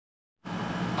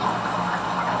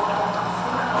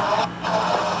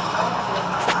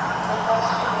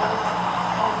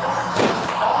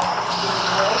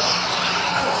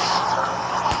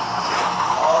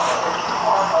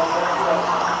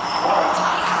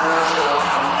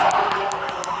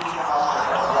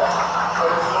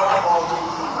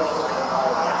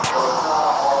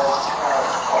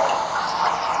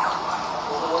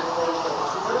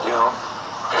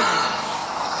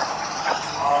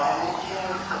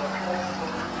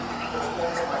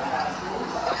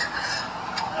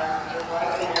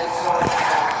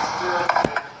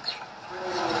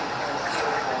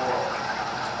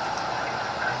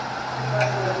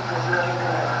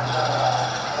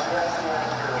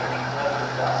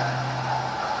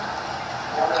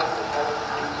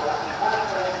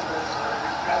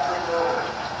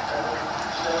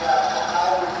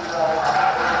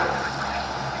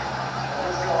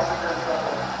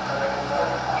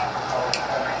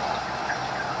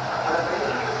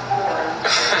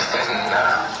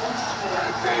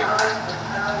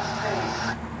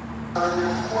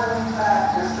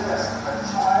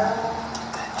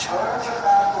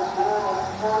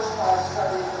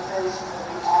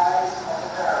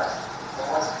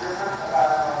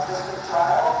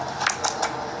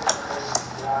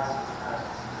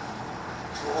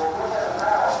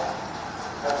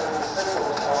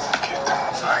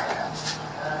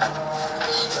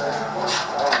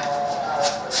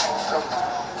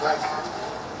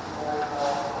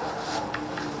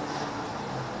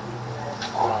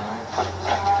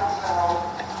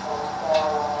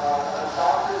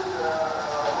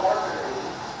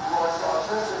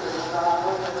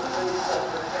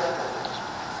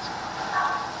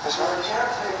So the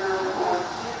caretaker would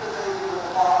keep the baby with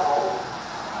a bottle,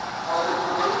 or if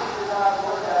the baby did not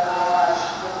look at her eyes,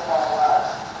 she took the bottle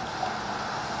out.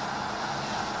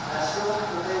 As soon as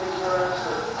the baby learns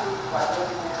her feet by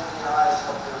looking into the eyes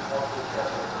of the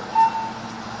caretaker.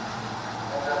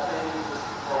 And that baby was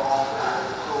no longer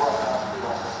grew up not to be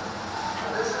autistic.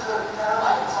 And this is a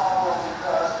parenting problem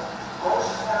because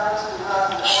most parents do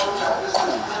not know that this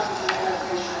is good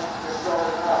communication is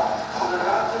going on. So they're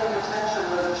not paying attention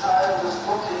when the child is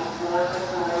looking for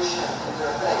information in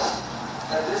their face.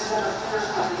 And this interferes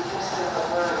with the instinct of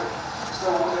learning. So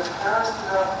if parents do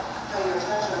not pay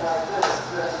attention like this,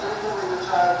 then frequently the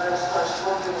child then starts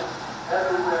looking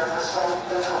everywhere for some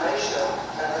information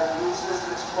and then loses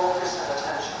its focus and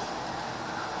attention.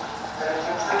 And it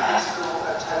contributes to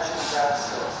attention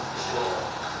deficits in children.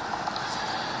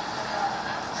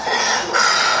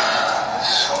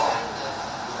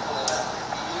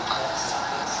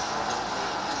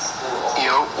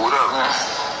 Yo, what up, man?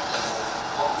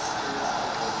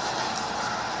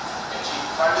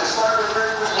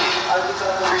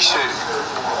 Appreciate it.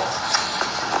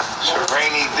 It's a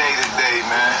rainy day today,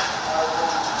 man.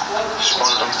 It's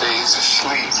one of them days of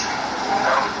sleep, you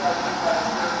know?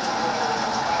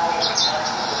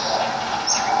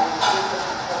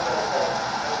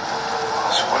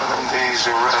 It's one of them days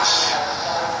of rest.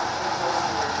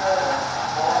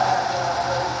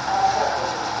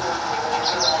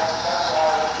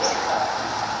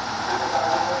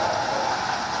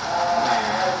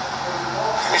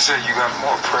 He said you got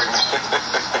more pregnant.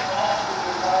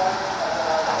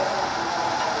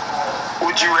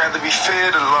 Would you rather be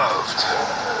fed or loved?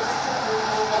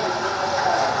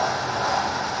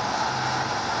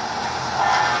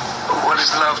 What is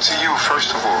love to you,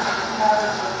 first of all?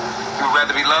 You would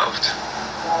rather be loved?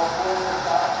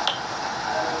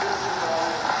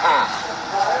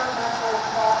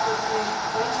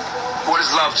 What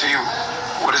is love to you?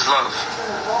 What is love?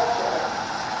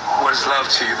 What is love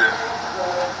to you then?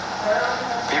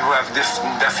 People have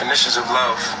different definitions of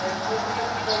love.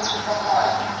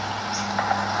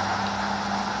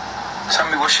 Tell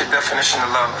me, what's your definition of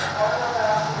love?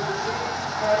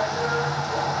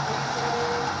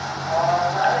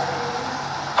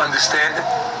 Understanding?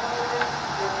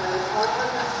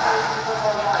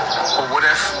 Or what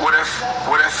if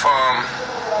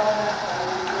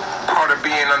part of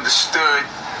being understood,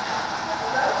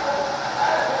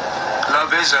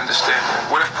 love is understanding.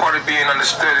 What if part of being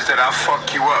understood is that I'll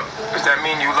fuck you up? Does that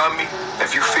mean you love me?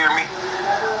 If you fear me?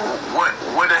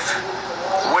 What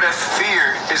if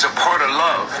fear is a part of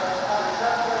love?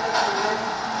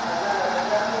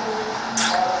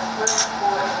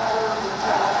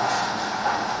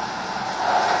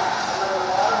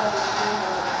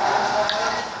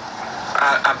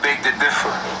 I beg to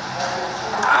differ.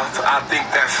 I think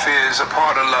that fear is a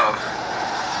part of love.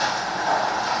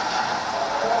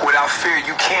 Without fear,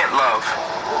 you can't love.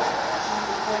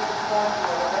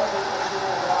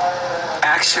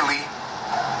 Actually,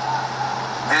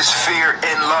 there's fear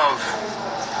in love.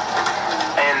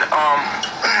 And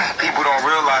people don't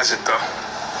realize it though.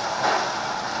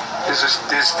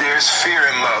 There's fear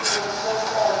in love.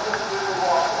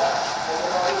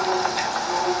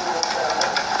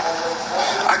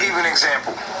 I'll give you an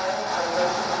example.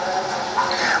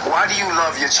 Why do you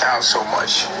love your child so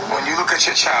much? When you look at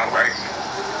your child, right?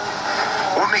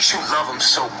 What makes you love them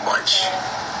so much?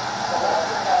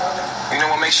 You know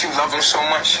what makes you love them so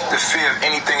much? The fear of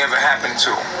anything ever happening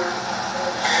to them.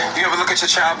 You ever look at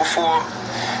your child before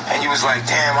and you was like,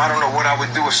 damn, I don't know what I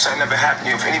would do if something ever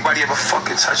happened to you. If anybody ever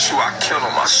fucking touched you, I'd kill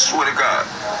them. I swear to God.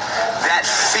 That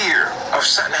fear of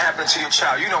something happening to your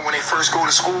child. You know when they first go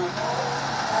to school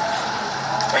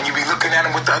and you be looking at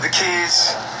them with the other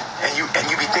kids and you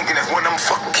be thinking if one of them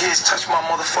fucking kids touch my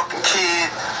motherfucking kid,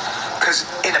 because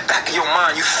in the back of your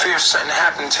mind you fear something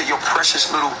happening to your precious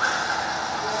little,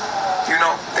 you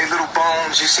know, they little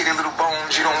bones. You see their little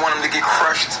bones. You don't want them to get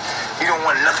crushed. You don't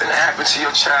want nothing to happen to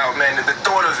your child, man. The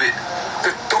thought of it,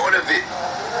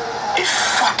 it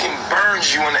fucking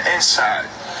burns you on the inside.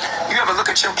 You ever look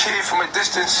at your kid from a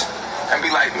distance and be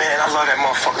like, man, I love that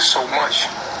motherfucker so much.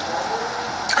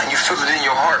 And you feel it in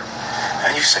your heart.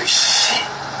 And you say, shit.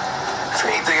 If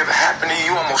anything ever happened to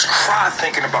you, you almost cry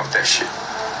thinking about that shit.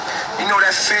 You know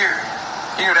that fear.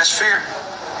 You know that's fear.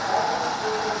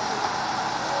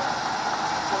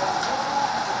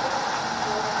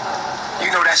 You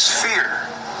know that's fear.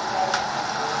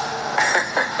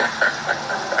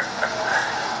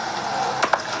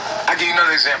 I'll give you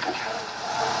another example.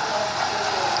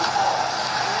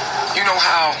 You know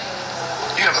how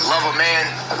you ever love a man,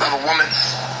 love a woman?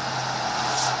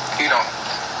 You know,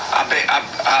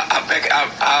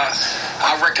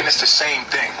 I reckon it's the same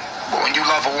thing. But when you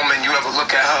love a woman, you ever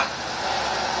look at her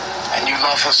and you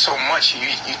love her so much, you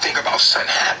think about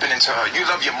something happening to her. You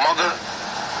love your mother,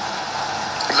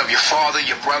 you love your father,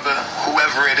 your brother,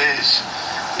 whoever it is.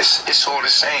 It's all the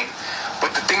same.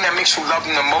 But the thing that makes you love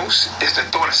them the most is the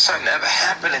thought of something ever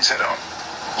happening to them.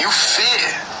 You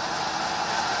fear.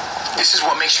 This is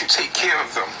what makes you take care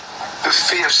of them. The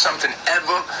fear of something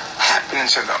ever happening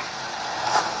to them.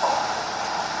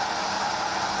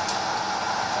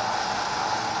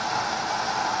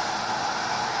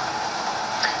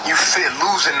 You fear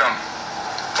losing them.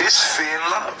 This fear and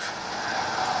love.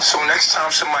 So next time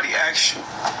somebody asks you,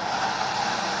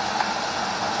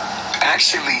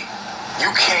 actually,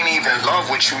 you can't even love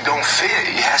what you don't fear.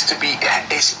 It has to be,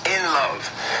 it's in love.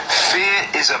 Fear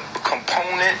is a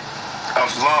component of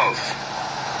love.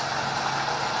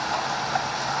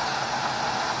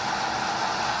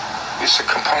 It's a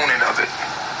component of it.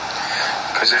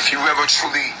 Because if you ever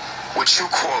truly, what you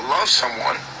call love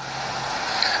someone,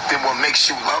 then what makes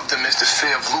you love them is the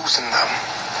fear of losing them.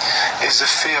 Is the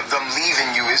fear of them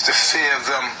leaving you. Is the fear of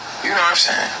them, you know what I'm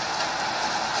saying?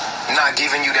 Not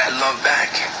giving you that love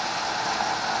back.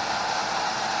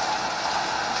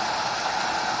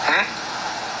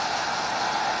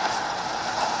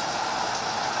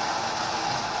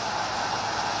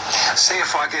 Say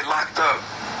if I get locked up,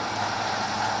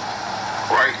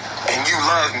 right, and you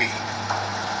love me.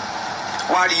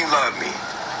 Why do you love me?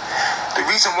 The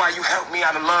reason why you help me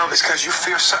out of love is because you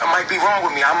fear something might be wrong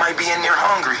with me. I might be in there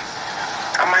hungry.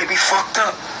 I might be fucked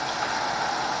up.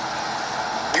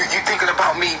 You thinking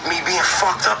about me being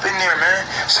fucked up in there, man.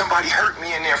 Somebody hurt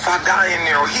me in there. If I die in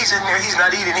there, or he's in there, he's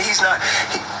not eating,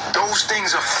 those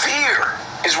things of fear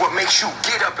is what makes you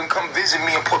get up and come visit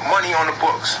me and put money on the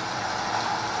books.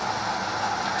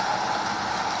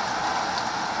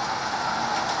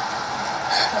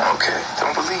 Okay,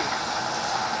 don't believe me.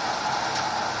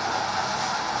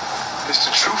 It's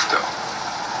the truth, though.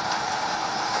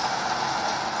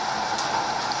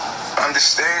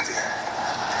 Understanding.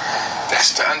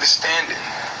 That's the understanding.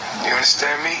 You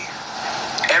understand me?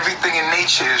 Everything in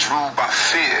nature is ruled by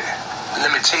fear,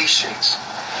 limitations.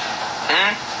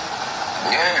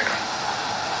 Yeah.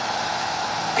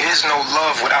 There's no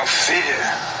love without fear.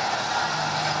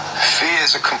 Fear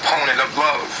is a component of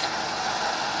love.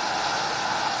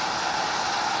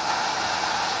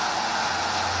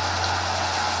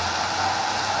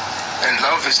 And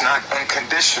love is not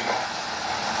unconditional.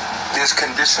 There's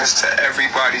conditions to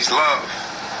everybody's love.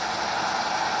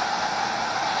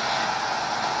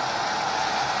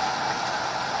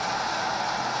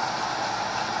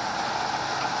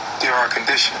 There are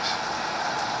conditions.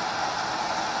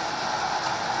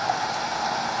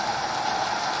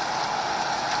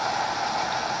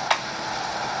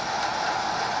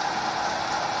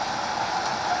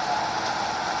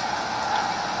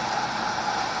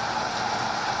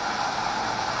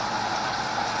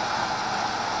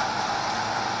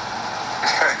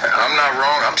 I'm not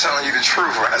wrong. I'm telling you the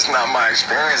truth. That's not my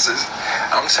experiences.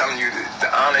 I'm telling you the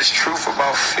honest truth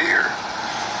about fear.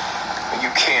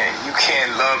 You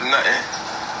can't love nothing.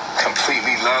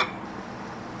 Completely love.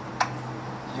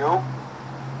 Yo.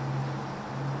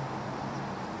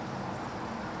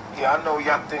 Yeah, I know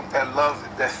y'all think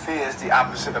that fear is the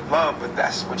opposite of love, but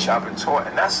that's what y'all been taught,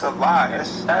 and that's a lie. That's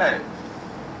sad.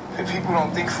 If people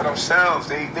don't think for themselves,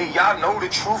 y'all know the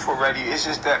truth already. It's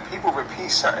just that people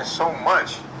repeat something so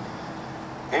much.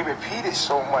 They repeat it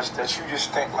so much that you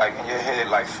just think like in your head,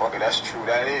 like, fuck it, that's true,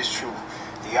 that is true.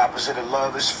 The opposite of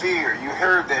love is fear. You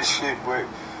heard that shit, but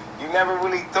you never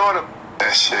really thought of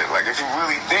that shit. Like, if you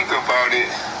really think about it,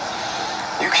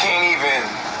 you can't even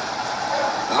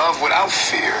love without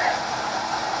fear.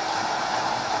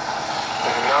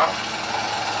 You know?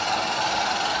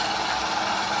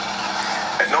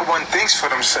 And no one thinks for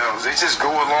themselves. They just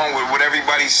go along with what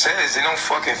everybody says. They don't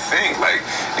fucking think. Like,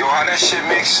 yo, how that shit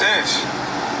makes sense?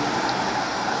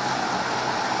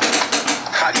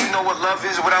 How do you know what love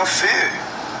is without fear?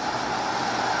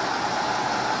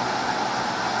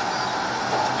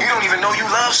 You don't even know you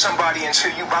love somebody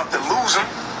until you about to lose them.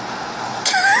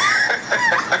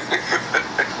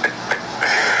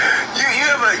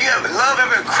 you ever love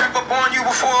ever creep up on you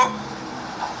before?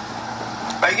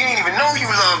 Like you didn't even know you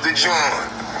loved the joint.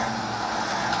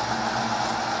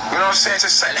 You know what I'm saying?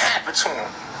 Just something happened to him.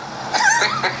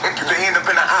 They end up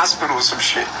in the hospital or some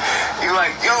shit. You're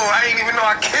like, yo, I didn't even know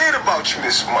I cared about you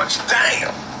this much.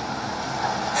 Damn.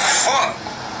 Fuck.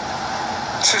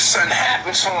 Just something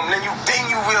happened to him. Then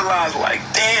you realize, like,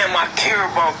 damn, I care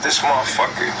about this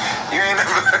motherfucker. You ain't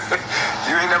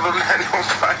never met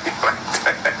nobody like that.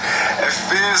 If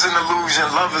fear is an illusion,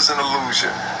 love is an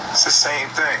illusion. It's the same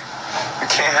thing. You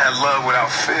can't have love without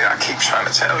fear. I keep trying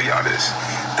to tell y'all this.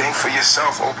 Think for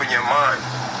yourself. Open your mind.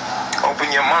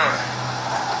 Open your mind.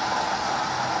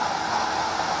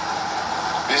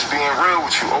 Just being real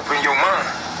with you. Open your mind.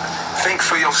 Think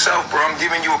for yourself, bro. I'm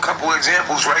giving you a couple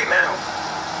examples right now.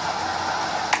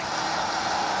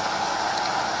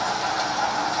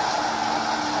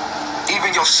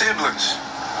 Even your siblings.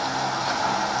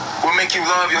 What make you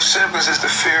love your siblings is the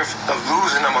fear of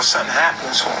losing them or something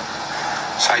happening to them.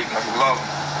 That's how you know you love them.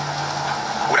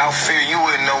 Without fear, you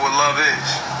wouldn't know what love is.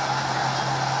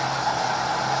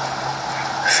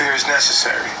 Fear is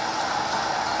necessary.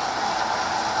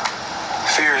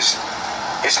 Fear is,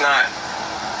 it's not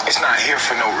here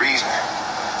for no reason.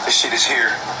 This shit is here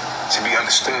to be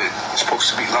understood. It's supposed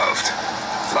to be loved.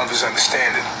 Love is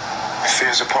understanding. And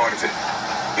fear is a part of it.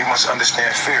 You must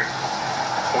understand fear.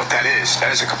 What that is.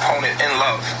 That is a component in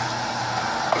love.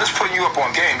 I'm just putting you up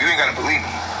on game. You ain't gotta believe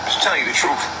me. I'm just telling you the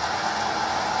truth.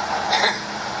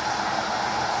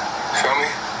 Feel me?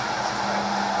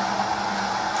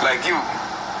 Like you.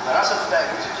 But that's a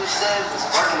fact. What you just said was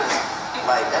fucking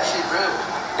like that shit real.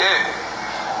 Yeah.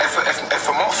 If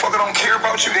a motherfucker don't care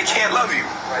about you, they can't love you.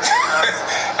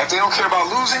 If they don't care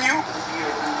about losing you,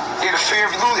 yeah, the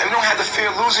fear of losing. If they don't have the fear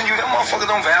of losing you, that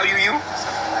motherfucker don't value you.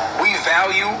 We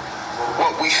value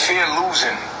what we fear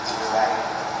losing.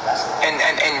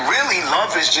 And really,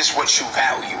 love is just what you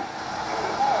value.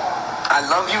 I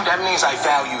love you, that means I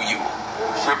value you.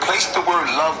 Replace the word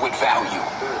love with value.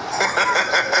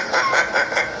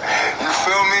 You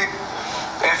feel me?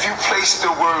 If you place the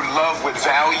word love with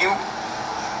value,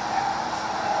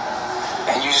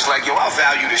 and you just like, yo, I'll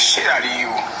value the shit out of you.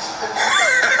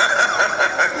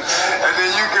 And then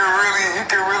you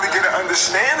can really get an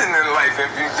understanding in life if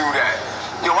you do that.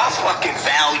 Yo, I fucking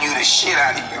value the shit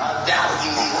out of you. I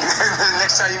value you.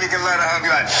 Next time you make a letter, I'll be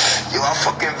like, yo, I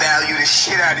fucking value the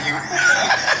shit out of you.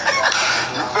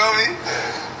 You feel me?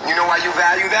 You know why you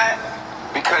value that?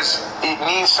 Because it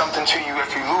means something to you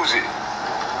if you lose it.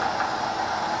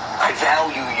 I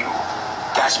value you.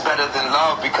 That's better than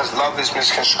love because love is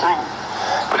misconstrued.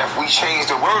 But if we change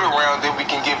the word around, then we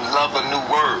can give love a new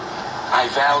word. I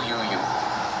value you.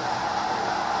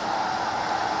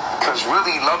 Because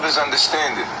really, love is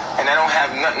understanding. And that don't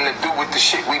have nothing to do with the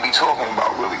shit we be talking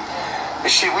about, really.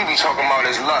 The shit we be talking about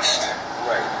is lust.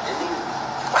 Right.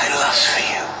 I lust for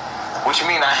you. Which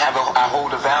means I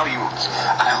hold a value.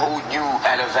 I hold you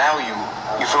at a value.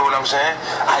 You feel what I'm saying?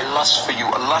 I lust for you.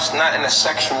 A lust not in a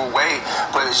sexual way,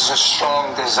 but it's a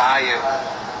strong desire.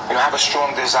 You know, I have a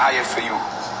strong desire for you.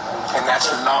 And that's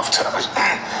love to us.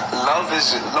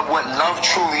 What love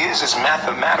truly is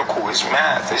mathematical. It's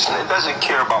math. It doesn't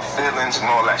care about feelings and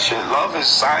all that shit. Love is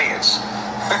science.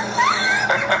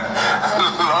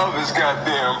 Love is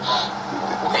goddamn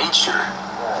nature.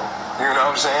 You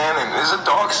know what I'm saying? And there's a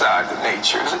dark side to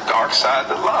nature. There's a dark side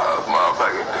to love,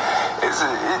 motherfucker. It's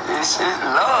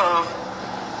love.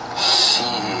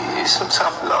 Shit, it's some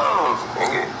tough love,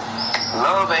 nigga.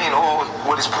 Love ain't all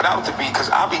what it's put out to be, cause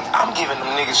I'm giving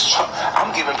them niggas,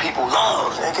 I'm giving people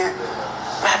love, nigga.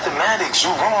 Mathematics,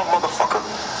 you wrong, motherfucker.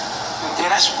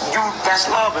 Yeah, that's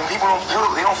love, and people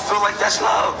they don't feel like that's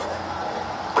love.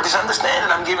 But it's understanding,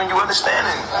 I'm giving you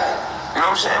understanding. You know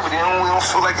what I'm saying? But we don't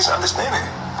feel like it's understanding.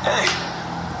 Hey.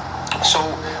 So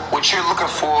what you're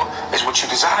looking for is what you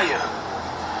desire.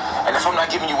 And if I'm not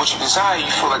giving you what you desire,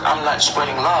 you feel like I'm not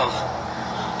spreading love.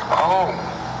 Oh.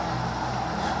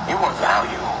 You want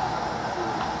value.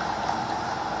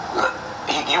 Look,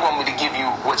 you want me to give you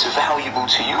what's valuable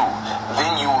to you.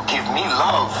 Then you will give me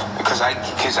love because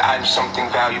I'm something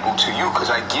valuable to you, because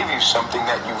I give you something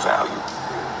that you value.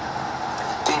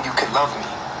 Then you can love me.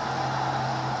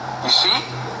 You see?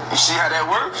 You see how that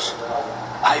works?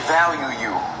 I value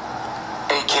you,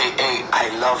 aka I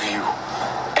love you.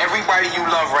 Everybody you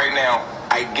love right now,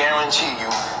 I guarantee you,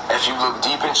 if you look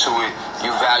deep into it,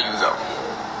 you value them.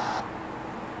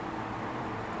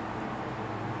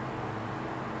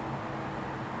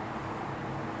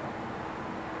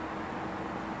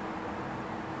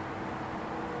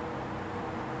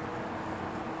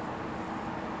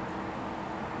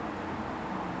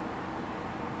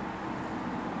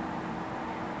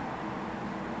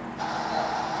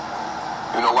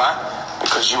 You know why?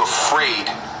 Because you're afraid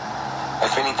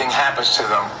if anything happens to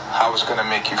them, how it's going to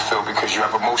make you feel, because you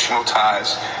have emotional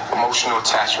ties, emotional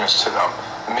attachments to them,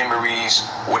 memories,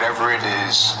 whatever it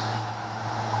is,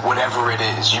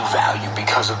 you value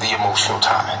because of the emotional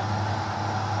tie.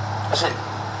 That's it.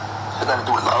 It has nothing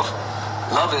to do with love.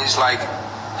 Love is like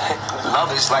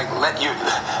let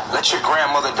your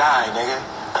grandmother die, nigga.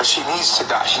 Because she needs to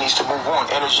die. She needs to move on.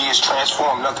 Energy is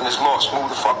transformed. Nothing is lost. Move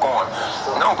the fuck on.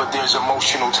 No, but there's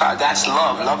emotional tie. That's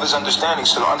love. Love is understanding.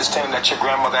 So understanding that your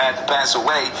grandmother had to pass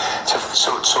away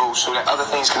so that other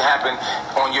things can happen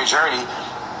on your journey,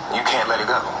 you can't let it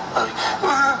go.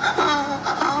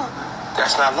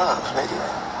 That's not love, nigga.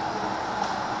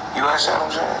 You understand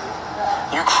what I'm saying?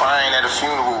 You crying at a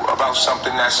funeral about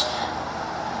something that's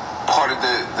part of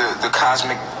the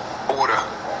cosmic order.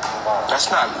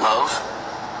 That's not love.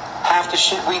 Half the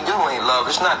shit we do ain't love.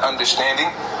 It's not understanding.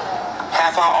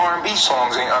 Half our R&B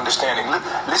songs ain't understanding.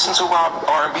 Listen to our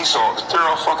R&B songs. They're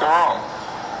all fucking wrong.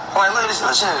 I'm like, listen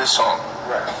to this song.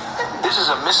 This is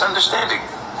a misunderstanding.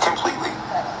 Completely.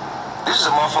 This is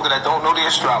a motherfucker that don't know the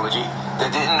astrology,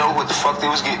 that didn't know what the fuck they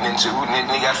was getting into, and then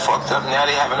they got fucked up. Now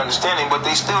they have an understanding, but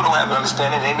they still don't have an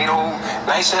understanding. They made a whole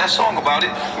nice ass song about it,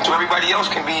 so everybody else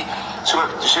can be. So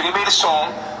they made a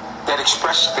song that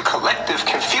expressed the collective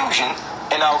confusion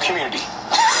in our community.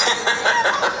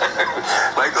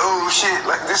 Like, oh shit,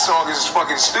 like this song is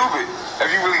fucking stupid. If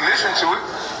you really listen to it,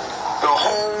 the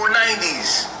whole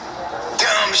 90s,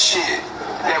 dumb shit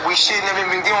that we shouldn't have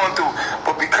even been going through.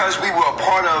 But because we were a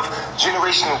part of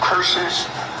generational curses,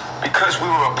 because we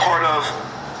were a part of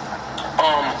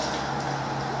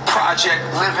Project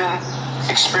Living,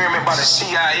 experiment by the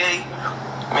CIA,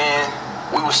 man,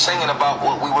 we were singing about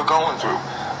what we were going through.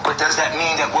 But does that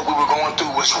mean that what we were going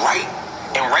through was right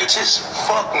and righteous?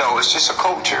 Fuck no, it's just a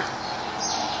culture.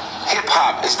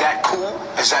 Hip-hop, is that cool?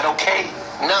 Is that okay?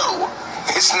 No.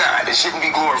 It's not. It shouldn't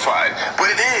be glorified. But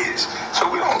it is. So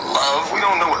we don't love. We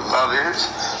don't know what love is.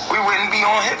 We wouldn't be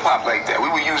on hip-hop like that. We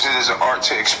would use it as an art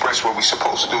to express what we're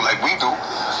supposed to do like we do.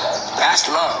 That's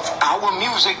love. Our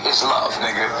music is love,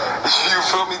 nigga. You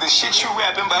feel me? The shit you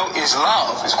rapping about is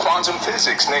love. It's quantum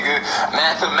physics, nigga.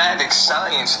 Mathematics,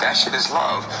 science. That shit is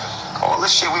love. All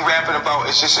this shit we rapping about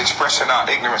is just expressing our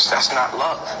ignorance. That's not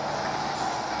love.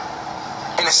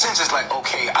 In a sense, it's like,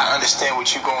 okay, I understand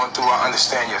what you're going through. I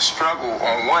understand your struggle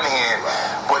on one hand,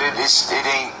 but it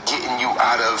ain't getting you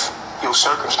out of your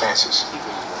circumstances.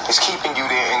 It's keeping you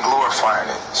there and glorifying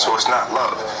it. So it's not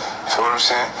love. You feel what I'm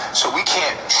saying? So we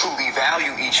can't truly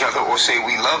value each other or say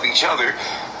we love each other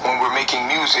when we're making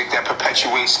music that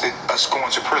perpetuates us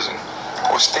going to prison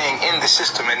or staying in the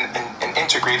system and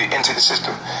integrated into the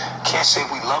system. Can't say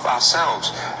we love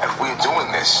ourselves if we're doing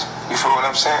this. You feel what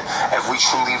I'm saying? If we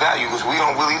truly value, because we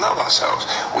don't really love ourselves.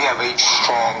 We have a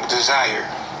strong desire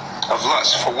of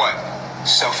lust for what?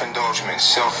 Self-indulgence,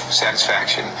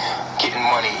 self-satisfaction, getting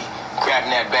money, grabbing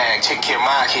that bag, taking care of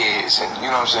my kids, and you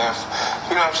know what I'm saying?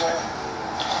 You know what I'm saying?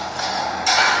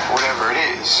 Whatever it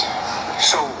is.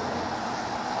 So,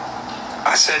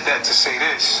 I said that to say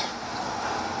this.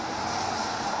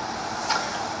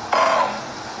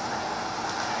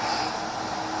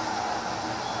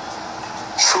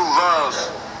 True love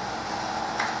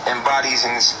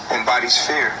embodies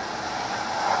fear.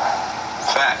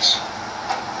 Facts.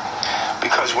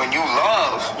 Because when you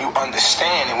love, you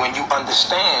understand, and when you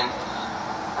understand,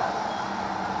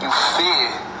 you fear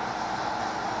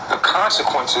the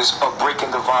consequences of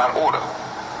breaking divine order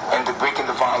and the breaking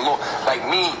divine law. Like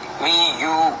me,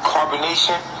 you,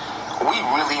 Carbonation, we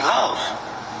really love.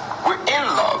 We're in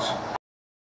love.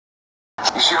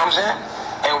 You see what I'm saying?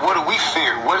 And what do we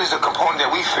fear? What is the component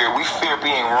that we fear? We fear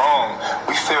being wrong.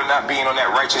 We fear not being on that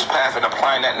righteous path and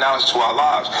applying that knowledge to our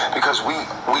lives. Because we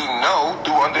know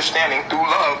through understanding, through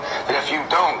love, that if you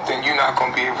don't, then you're not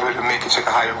going to be able to make it to the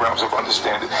higher realms of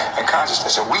understanding and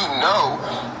consciousness. And we know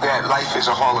that life is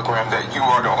a hologram, that you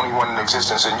are the only one in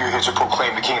existence and you're here to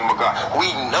proclaim the kingdom of God. We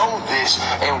know this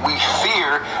and we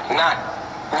fear not,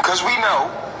 because we know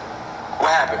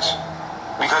what happens.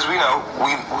 Because we know,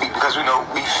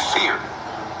 we fear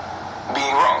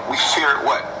being wrong. We fear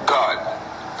what? God.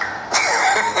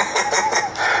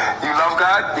 You love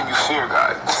God, then you fear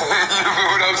God. You feel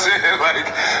what I'm saying? Like,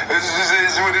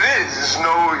 it's what it is. It's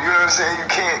no, you know what I'm saying? You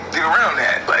can't get around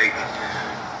that. Like,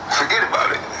 forget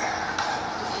about it.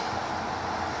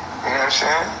 You know what I'm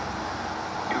saying?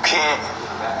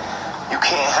 You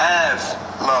can't have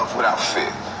love without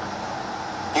fear.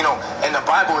 You know, in the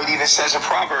Bible, it even says in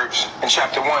Proverbs, in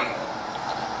chapter 1,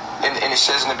 and it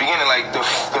says in the beginning, like,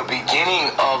 the beginning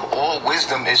of all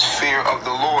wisdom is fear of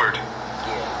the Lord.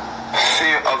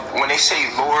 Fear of, when they say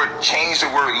Lord, change the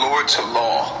word Lord to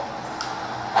law.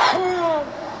 I'm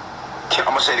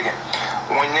going to say it again.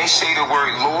 When they say the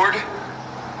word Lord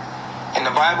in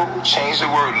the Bible, change the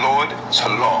word Lord to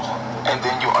law. And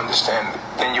then you understand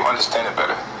it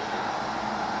better.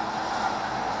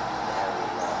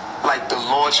 Like the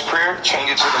Lord's Prayer, change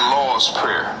it to the Law's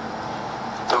Prayer.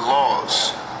 The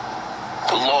laws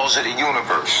of the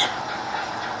universe.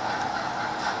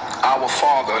 Our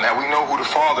Father. Now we know who the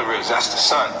Father is. That's the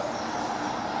Son.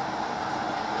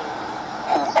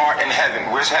 Who art in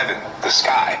heaven. Where's heaven? The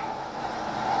sky.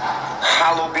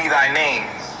 Hallowed be thy name.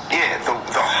 Yeah,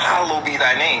 the hallowed be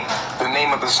thy name. The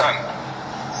name of the Son.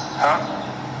 Huh?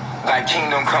 Thy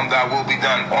kingdom come, thy will be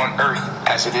done on earth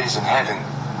as it is in heaven.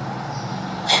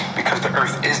 Because the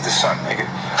earth is the sun, nigga.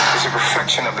 It's a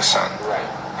reflection of the sun. Right.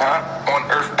 Huh? On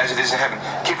earth as it is in heaven.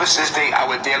 Give us this day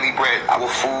our daily bread, our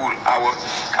food,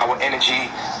 our energy,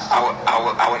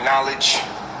 our knowledge.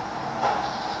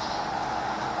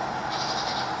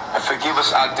 And forgive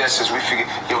us our debts as we forgive.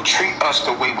 Yo, treat us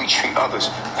the way we treat others.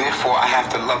 Therefore, I have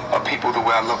to love people the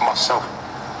way I love myself.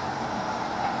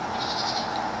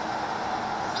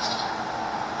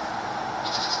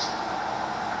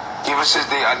 Give us this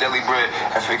day our daily bread,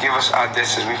 and forgive us our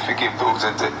debts as we forgive those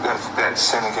that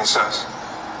sin against us.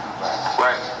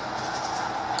 Right?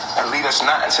 And lead us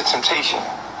not into temptation,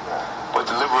 but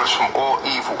deliver us from all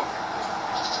evil.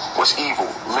 What's evil?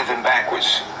 Living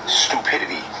backwards,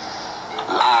 stupidity,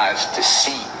 lies,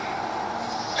 deceit.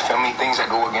 Feel me? Things that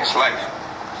go against life.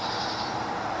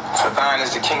 For thine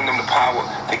is the kingdom, the power.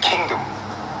 The kingdom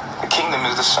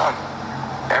is the Son.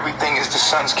 Everything is the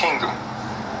Son's kingdom.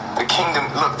 The kingdom,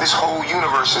 look, this whole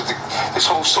universe is this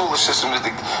whole solar system is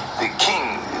the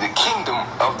kingdom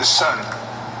of the Son.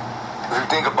 If you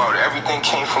think about it, everything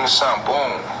came from the Son.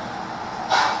 Boom.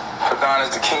 For thine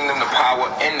is the kingdom, the power,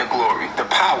 and the glory. The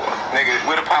power, nigga,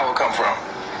 where the power come from?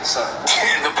 The Son.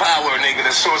 The power, nigga,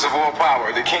 the source of all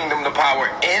power. The kingdom, the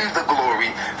power, and the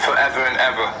glory forever and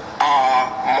ever.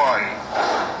 Amen.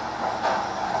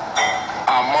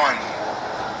 Amen.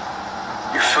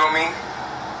 You feel me?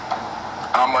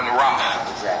 Amun Ra.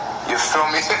 You feel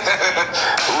me?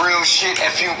 Real shit.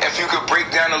 If you could break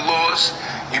down the laws,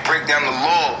 you break down the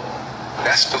law.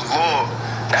 That's the law.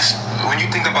 That's when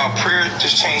you think about prayer,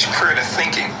 just change prayer to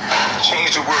thinking.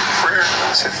 Change the word prayer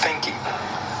to thinking.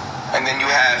 And then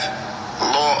you have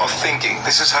law of thinking.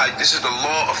 This is the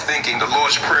law of thinking. The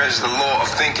Lord's Prayer is the law of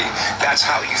thinking. That's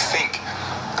how you think.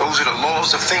 Those are the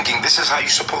laws of thinking. This is how you're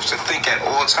supposed to think at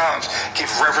all times. Give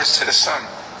reverence to the sun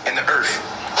and the earth.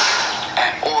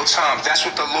 At all times. That's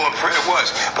what the Lord prayer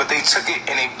was. But they took it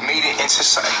and they made it into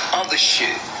some other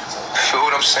shit. Feel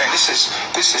what I'm saying? This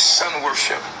is sun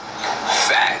worship.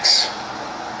 Facts.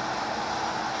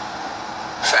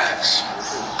 Facts.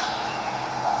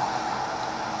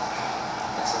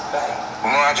 That's a fact.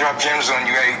 You know I drop gems on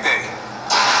you every day.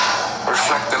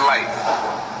 Reflect the light.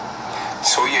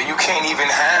 So yeah, you can't even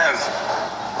have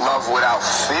love without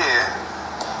fear.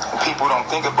 And people don't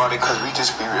think about it because we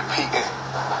just be repeating.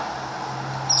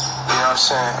 You know what I'm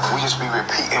saying? We just be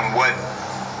repeating what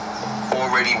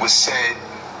already was said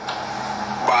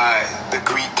by the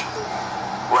Greek,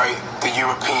 right? The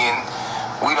European.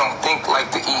 We don't think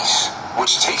like the East,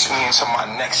 which takes me into my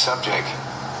next subject,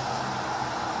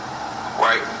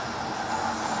 right?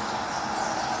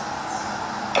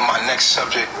 And my next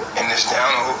subject in this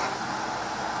download.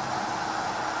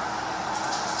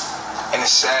 And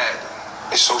it's sad.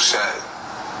 It's so sad.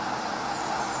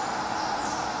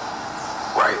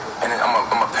 Right? And then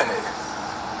I'm a pen it.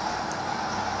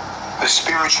 The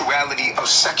spirituality of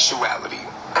sexuality.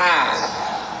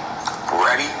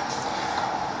 Ready?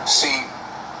 See,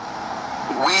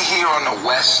 we here on the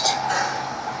West,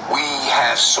 we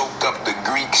have soaked up the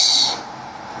Greeks'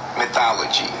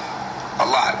 mythology a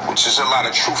lot, which is a lot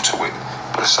of truth to it,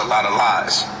 but it's a lot of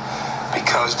lies.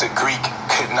 Because the Greek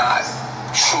could not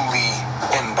truly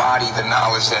embody the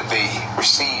knowledge that they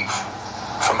receive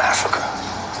from Africa.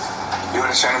 You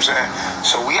understand what I'm saying?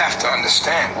 So we have to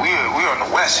understand, we're on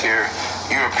the West here.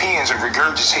 Europeans are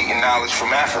regurgitating knowledge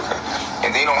from Africa,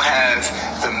 and they don't have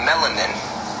the melanin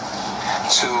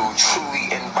to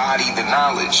truly embody the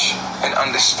knowledge and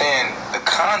understand the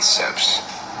concepts.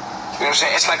 You know what I'm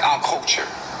saying? It's like our culture,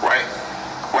 right?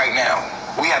 Right now,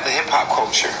 we have the hip-hop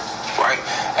culture, right?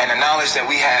 And the knowledge that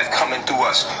we have coming through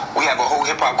us, we have a whole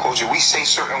hip-hop culture. We say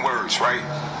certain words, right?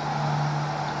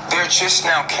 They're just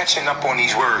now catching up on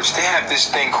these words. They have this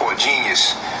thing called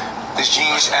Genius, this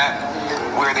Genius app,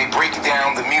 where they break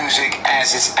down the music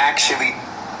as it's actually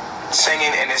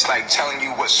singing, and it's like telling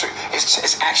you what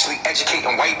it's actually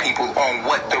educating white people on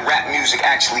what the rap music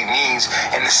actually means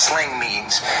and the slang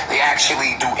means. They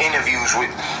actually do interviews with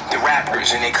the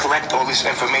rappers and they collect all this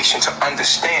information to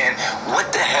understand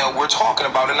what the hell we're talking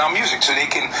about in our music, so they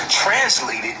can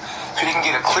translate it, so they can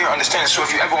get a clear understanding. So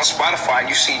if you're ever on Spotify and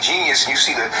you see Genius and you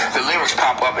see the lyrics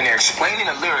pop up and they're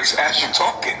explaining the lyrics as you're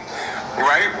talking,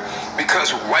 right?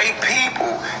 Because white people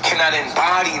cannot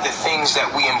embody the things that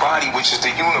we embody, which is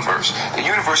the universe. The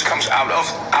universe comes out of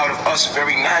us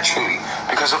very naturally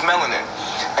because of melanin.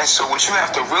 And so what you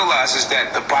have to realize is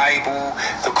that the Bible,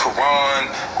 the Quran,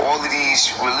 all of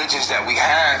these religions that we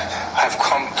have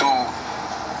come through,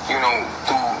 you know,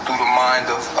 through the mind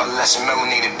of a less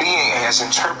melanated being and has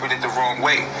interpreted the wrong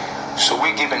way. So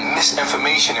we're given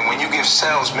misinformation, and when you give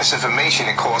cells misinformation,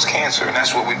 it causes cancer, and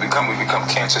that's what we become. We become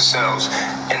cancer cells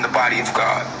in the body of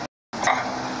God,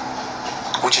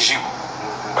 which is you,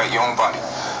 right? Your own body,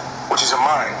 which is a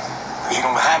mind. You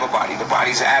don't have a body. The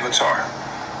body's an avatar.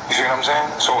 You see what I'm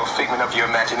saying? So a figment of your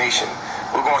imagination.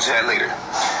 We're going to that later.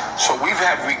 So we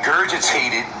have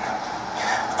regurgitated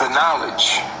the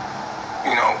knowledge,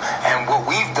 you know, and what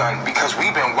we've done, because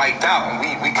we've been wiped out, and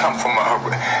we come from a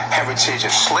heritage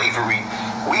of slavery,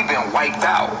 we've been wiped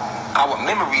out. Our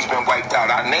memory's been wiped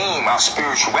out. Our name, our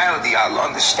spirituality, our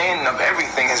understanding of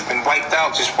everything has been wiped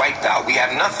out, just wiped out. We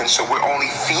have nothing, so we're only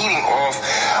feeding off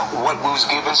what was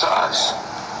given to us.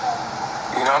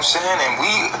 You know what I'm saying? And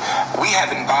we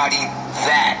have embodied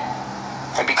that.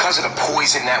 And because of the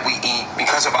poison that we eat,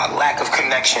 because of our lack of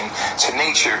connection to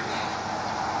nature,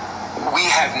 we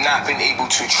have not been able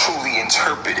to truly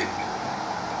interpret it.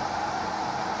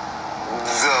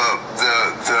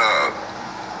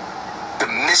 The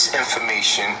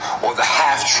misinformation or the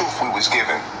half-truth we was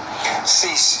given.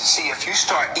 See, if you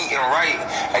start eating right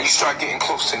and you start getting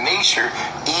close to nature,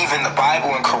 even the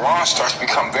Bible and Quran starts to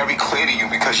become very clear to you,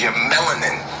 because your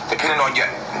melanin, depending on your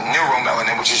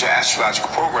neuromelanin, which is your astrological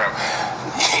program,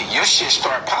 your shit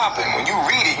start popping. When you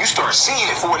read it, you start seeing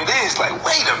it for what it is. Like,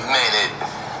 wait a minute.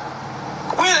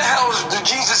 Where the hell is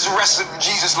the rest of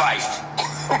Jesus' life?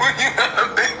 You know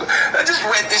what I mean? I just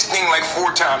read this thing like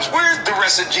 4 times. Where's the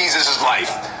rest of Jesus'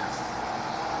 life?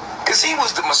 Because he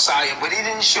was the Messiah, but he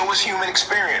didn't show us human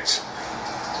experience.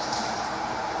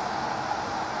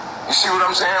 You see what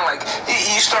I'm saying? Like,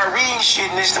 you start reading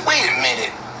shit and it's wait a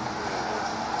minute.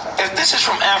 If this is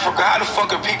from Africa, how the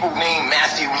fuck are people named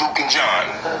Matthew, Luke, and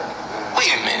John? Wait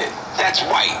a minute. That's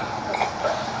white.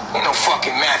 Ain't no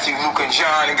fucking Matthew, Luke, and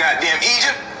John in goddamn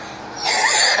Egypt.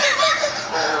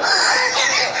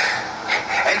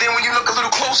 And then when you look a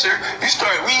little closer, you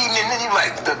start reading, and then you're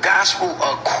like, the gospel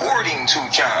according to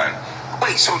John.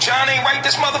 Wait, so John ain't right,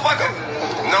 this motherfucker?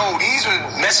 No, these were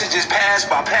messages passed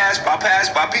by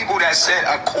people that said,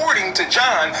 according to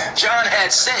John, John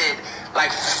had said,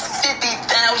 like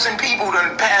 50,000 people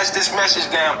done passed this message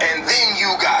down, and then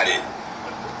you got it.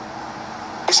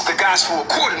 It's the gospel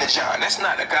according to John. That's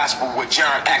not the gospel what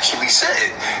John actually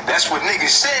said. That's what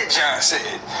niggas said John said.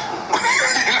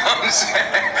 You know what I'm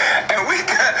saying? And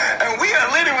we are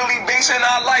literally basing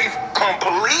our life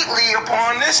completely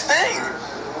upon this thing.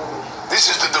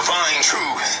 This is the divine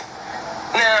truth.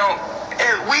 Now,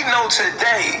 if we know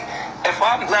today, if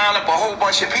I'm line up a whole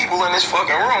bunch of people in this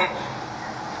fucking room,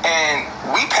 and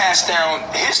we pass down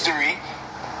history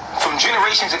from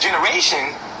generation to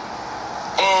generation,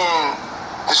 and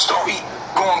the story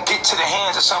gonna get to the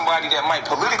hands of somebody that might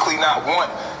politically not want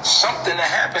something to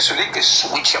happen so they can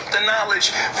switch up the knowledge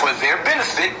for their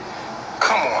benefit.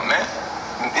 Come on, man.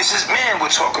 This is man we're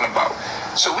talking about.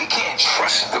 So we can't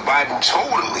trust the Bible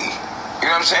totally. You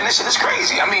know what I'm saying? This shit is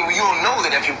crazy. I mean, you don't know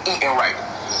that if you're eating right,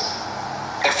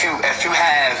 if you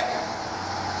have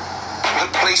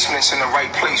placements in the right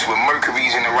place, where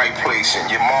Mercury's in the right place and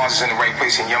your Mars is in the right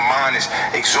place and your mind is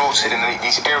exalted in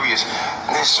these areas,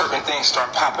 and then certain things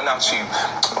start popping out to you.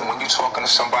 And when you're talking to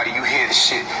somebody, you hear the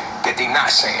shit that they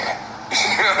not saying.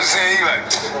 You know what I'm saying? You like,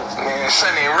 man,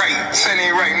 son ain't right. Son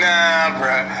ain't right. Nah,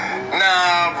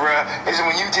 bruh. It's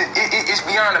when you just, it's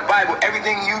beyond the Bible.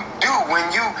 Everything you do, when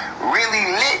you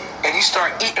really lit and you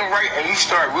start eating right and you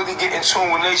start really getting in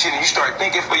tune with nature and you start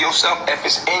thinking for yourself, if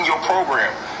it's in your program.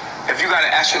 If you got an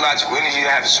astrological energy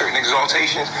that have certain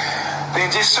exaltations,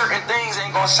 then just certain things ain't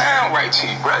gonna sound right to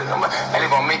you, bro. And they're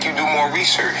gonna make you do more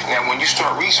research. Now, when you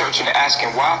start researching and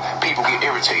asking why, people get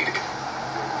irritated.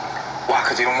 Why?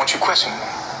 Because they don't want you questioning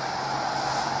them.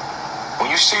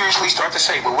 When you seriously start to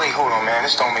say, but wait, hold on, man,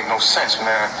 this don't make no sense,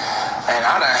 man. And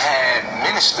I done had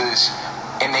ministers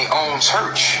in their own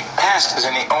church, pastors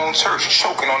in their own church,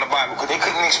 choking on the Bible because they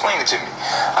couldn't explain it to me.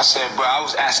 I said, bro, I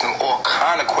was asking them all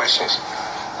kind of questions.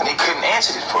 And they couldn't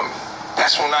answer it for me.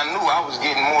 That's when I knew I was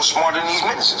getting more smarter than these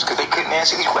ministers, because they couldn't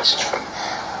answer these questions for me.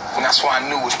 And that's why I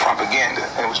knew it was propaganda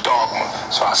and it was dogma.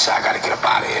 So I said, I got to get up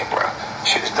out of here, bro.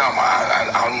 Shit is dumb. I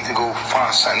don't need to go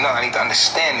find something. No, I need to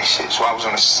understand this shit. So I was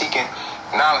on a seeking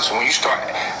knowledge. So when you start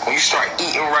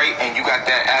eating right and you got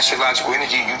that astrological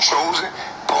energy, you chose it,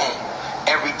 boom,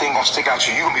 everything gonna stick out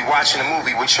to you. You're gonna be watching a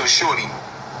movie with your shorty.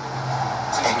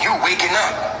 And you waking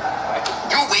up.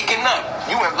 You waking up.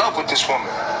 You in love with this woman.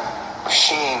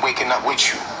 She ain't waking up with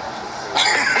you.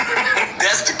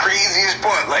 That's the craziest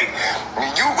part. Like,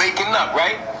 you waking up,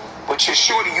 right? But your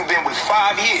shorty you've been with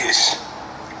 5 years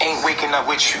ain't waking up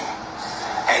with you.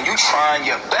 And you trying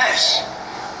your best.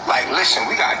 Like, listen,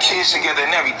 we got kids together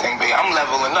and everything, babe. I'm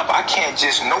leveling up. I can't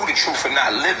just know the truth and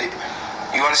not live it.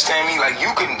 You understand me? Like,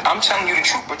 I'm telling you the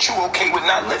truth, but you okay with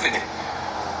not living it.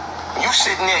 You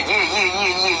sitting there,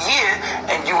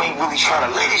 yeah, and you ain't really trying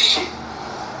to live this shit.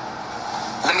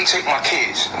 Let me take my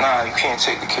kids. Nah, you can't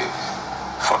take the kids.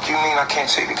 Fuck you mean I can't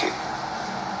take the kid?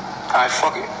 Alright,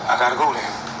 fuck it. I gotta go then.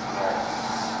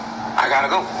 I gotta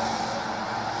go.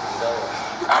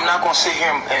 I'm not gonna sit here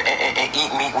and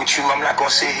eat meat with you. I'm not gonna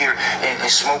sit here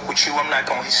and smoke with you. I'm not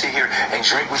gonna sit here and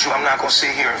drink with you. I'm not gonna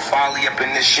sit here and folly up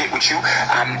in this shit with you.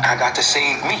 I got to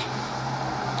save me.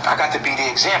 I got to be the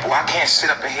example. I can't sit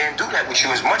up in here and do that with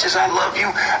you. As much as I love you,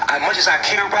 as much as I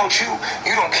care about you,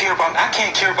 you don't care about, I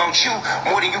can't care about you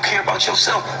more than you care about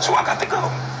yourself. So I got to go.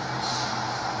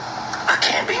 I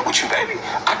can't be with you, baby.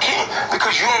 I can't,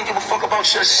 because you don't give a fuck about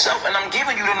yourself, and I'm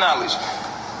giving you the knowledge.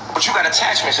 But you got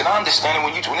attachments, and I understand it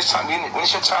when it's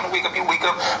your time to wake up, you wake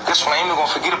up. That's when I ain't even gonna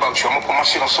forget about you. I'm gonna put my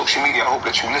shit on social media. I hope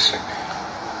that you listen.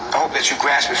 I hope that you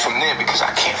grasp it from there, because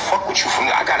I can't fuck with you from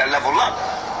there. I gotta level up.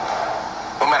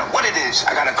 No matter what it is,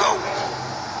 I gotta go.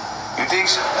 You dig?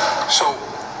 So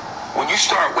when you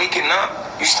start waking up,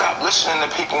 you stop listening to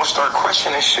people and start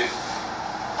questioning shit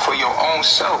for your own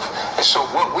self. And so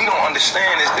what we don't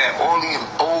understand is that all these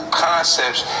old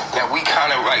concepts that we kind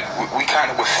of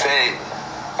were fed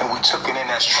and we took it in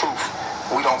as truth,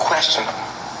 we don't question them.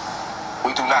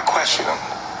 We do not question them.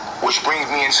 Which brings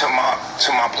me into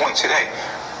my point today.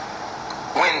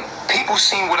 When people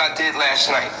seen what I did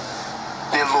last night,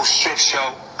 their little strip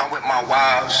show, I'm with my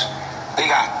wives, they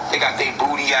got their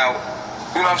booty out.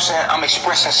 You know what I'm saying? I'm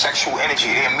expressing sexual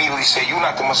energy. They immediately say, "You're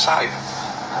not the Messiah.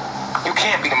 You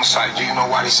can't be the Messiah." Do you know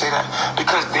why they say that?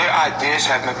 Because their ideas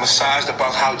have been massaged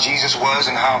about how Jesus was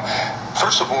and how,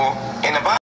 first of all, in the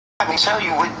Bible, it tell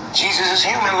you what Jesus'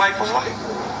 human life was like.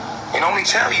 It only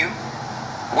tell you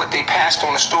what they passed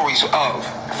on the stories of.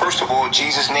 First of all,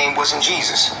 Jesus' name wasn't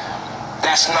Jesus.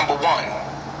 That's number one.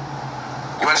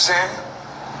 You understand?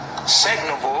 Second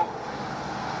of all,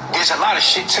 there's a lot of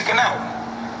shit taken out.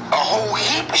 A whole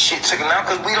heap of shit taken out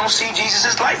because we don't see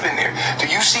Jesus' life in there. Do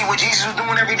you see what Jesus was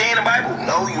doing every day in the Bible?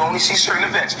 No, you only see certain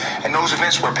events. And those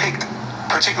events were picked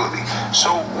particularly.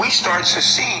 So we start to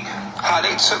see how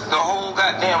they took the whole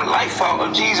goddamn life out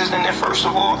of Jesus. And then first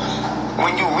of all,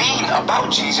 when you read about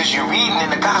Jesus, you're reading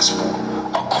in the gospel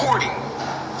according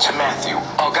to Matthew,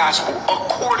 a gospel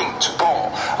according to Paul,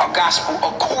 a gospel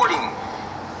according.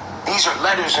 These are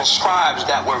letters and scribes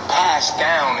that were passed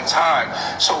down in time.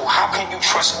 So how can you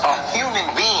trust a human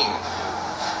being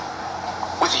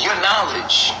with your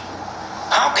knowledge?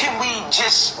 How can we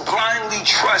just blindly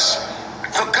trust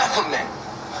the government?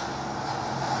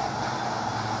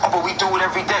 Oh, but we do it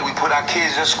every day. We put our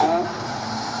kids in school.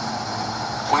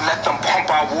 We let them pump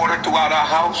our water throughout our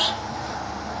house.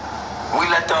 We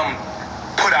let them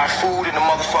put our food in the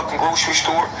motherfucking grocery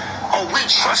store. Oh, we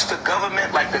trust the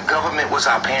government like the government was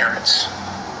our parents.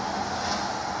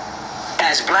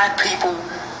 As black people,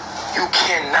 you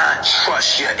cannot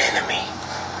trust your enemy.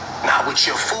 Not with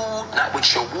your food, not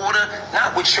with your water,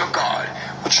 not with your God,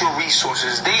 with your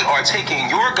resources. They are taking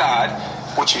your God,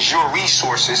 which is your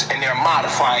resources, and they're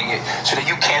modifying it so that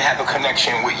you can't have a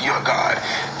connection with your God.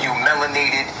 You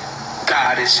melanated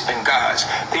goddess and gods.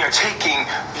 They are taking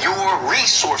your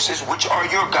resources, which are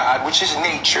your God, which is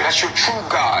nature, that's your true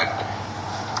God,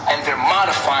 and they're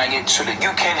modifying it so that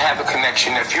you can't have a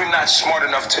connection. If you're not smart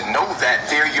enough to know that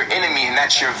they're your enemy and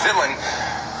that's your villain,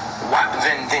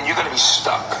 then you're going to be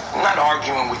stuck. I'm not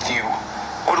arguing with you.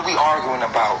 What are we arguing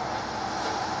about?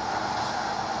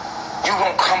 You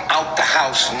won't come out the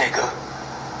house, nigga.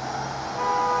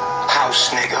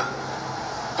 House, nigga.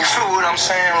 You feel what I'm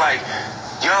saying? Like,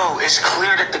 yo, it's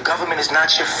clear that the government is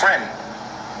not your friend.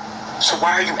 So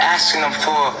why are you asking them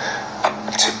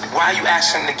why are you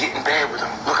asking them to get in bed with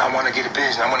them? Look, I want to get a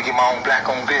business. I want to get my own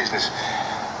black-owned business.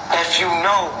 If you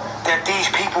know that these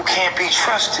people can't be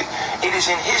trusted, it is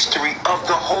in history of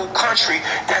the whole country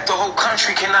that the whole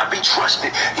country cannot be trusted.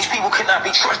 These people cannot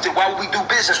be trusted. Why would we do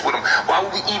business with them? Why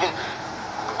would we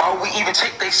even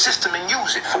take their system and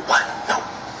use it? For what? No.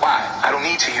 Why? I don't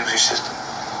need to use your system.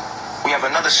 We have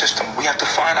another system. We have to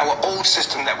find our old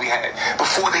system that we had.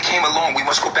 Before they came along, we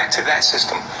must go back to that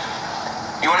system.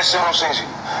 You understand what I'm saying?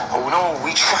 Oh no,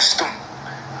 we trust them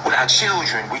with our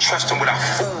children. We trust them with our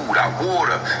food, our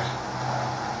water.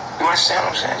 You understand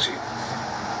what I'm saying?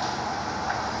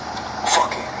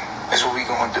 Fuck it.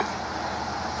 going to do.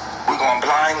 We're going to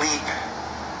blindly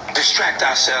distract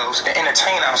ourselves and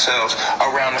entertain ourselves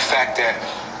around the fact that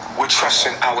we're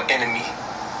trusting our enemy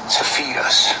to feed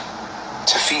us,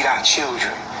 to feed our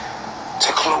children,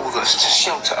 to clothe us, to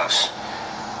shelter us.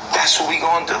 That's what we're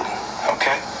going to do.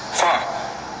 Okay? Fine.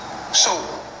 So,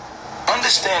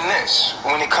 understand this.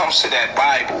 When it comes to that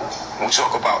Bible, we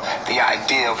talk about the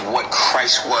idea of what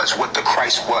Christ was, what the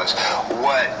Christ was,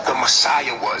 what the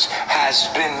Messiah was,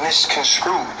 has been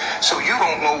misconstrued. So you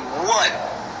don't know what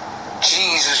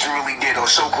Jesus really did, or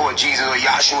so-called Jesus, or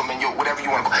Yahshua, whatever you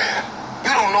want to call it.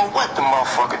 You don't know what the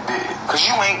motherfucker did, because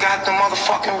you ain't got the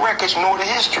motherfucking records nor the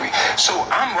history. So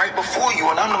I'm right before you,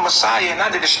 and I'm the Messiah, and I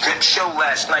did a strip show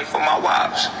last night for my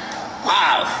wives.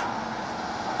 Live.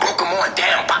 Broke them on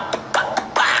down. Bow, bow,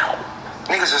 bow.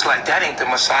 Niggas is like, that ain't the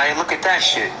Messiah. Look at that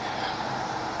shit.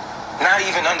 Not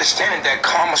even understanding that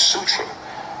Kama Sutra.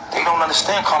 They don't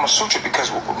understand Kama Sutra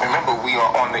because, remember, we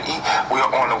are on the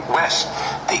West.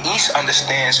 The East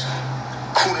understands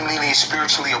Kundalini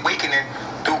spiritually awakening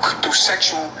through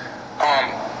sexual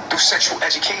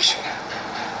education.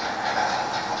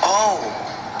 Oh,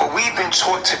 but we've been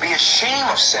taught to be ashamed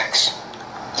of sex.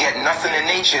 Yet nothing in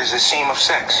nature is ashamed of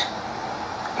sex.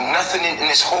 Nothing in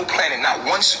this whole planet, not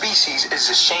one species is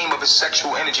ashamed of its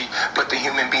sexual energy but the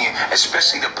human being,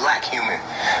 especially the black human.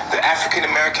 The African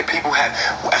American people have,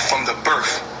 from the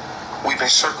birth, we've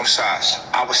been circumcised.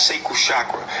 Our sacral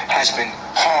chakra has been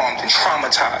harmed and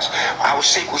traumatized. Our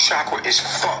sacral chakra is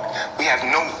fucked. We have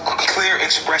no clear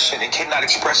expression and cannot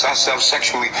express ourselves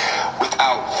sexually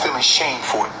without feeling shame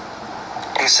for it.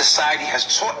 And society has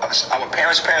taught us, our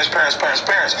parents.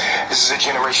 This is a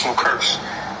generational curse.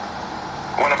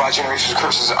 One of our generational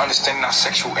curses is understanding our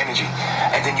sexual energy.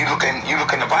 And then you look in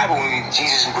the Bible, and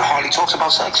Jesus hardly talks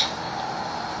about sex.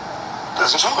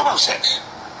 Doesn't talk about sex.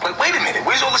 But wait a minute,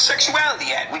 where's all the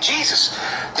sexuality at with Jesus?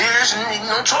 There's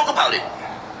no talk about it.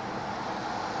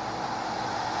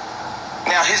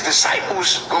 Now his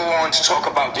disciples go on to talk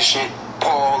about this shit,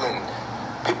 Paul and.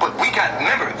 But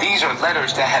remember, these are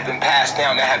letters that have been passed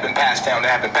down, But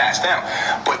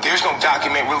there's no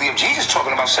document really of Jesus talking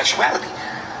about sexuality,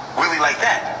 really like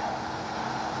that.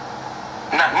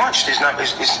 Not much. It's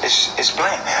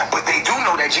bland. But they do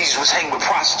know that Jesus was hanging with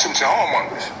prostitutes and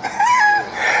whoremongers.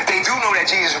 They do know that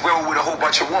Jesus rode with a whole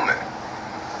bunch of women.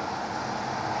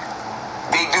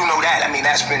 They do know that. I mean,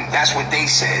 that's what they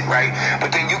said, right? But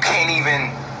then you can't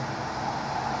even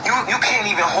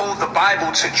hold the Bible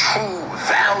to true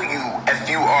value if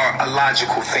you are a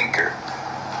logical thinker.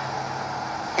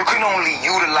 You can only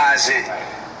utilize it,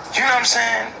 you know what I'm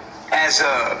saying, as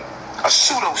a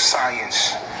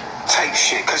pseudoscience type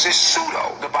shit, because it's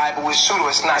pseudo. The Bible is pseudo.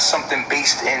 It's not something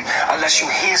based in, unless you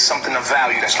hear something of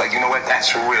value that's like, you know what,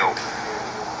 that's real.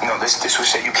 You know, this was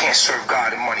said, you can't serve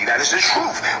God and money. That is the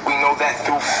truth. We know that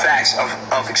through facts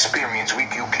of experience. You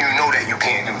know that you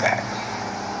can't do that.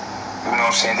 You know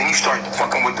what I'm saying? Then you start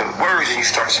fucking with the words and you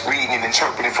start reading and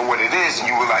interpreting for what it is, and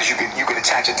you realize you could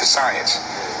attach it to science.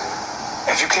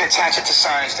 If you can attach it to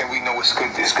science, then we know it's good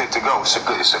to go. It's a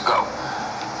go.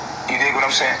 You dig what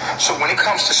I'm saying? So when it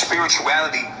comes to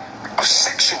spirituality or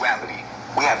sexuality,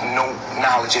 we have no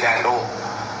knowledge of that at all.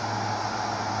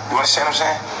 You understand what I'm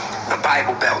saying? The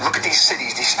Bible Belt. Look at these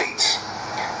cities, these states.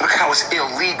 Look how it's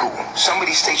illegal. Some of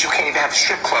these states you can't even have a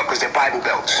strip club because they're Bible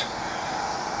belts.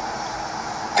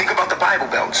 Think about the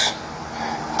Bible belts.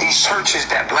 These churches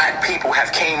that black people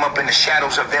have came up in the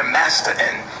shadows of their master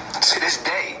in. To this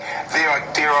day, there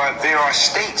are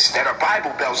states that are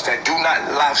Bible belts that do not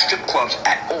allow strip clubs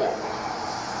at all.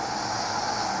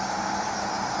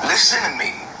 Listen to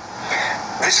me.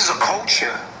 This is a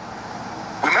culture.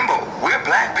 Remember, we're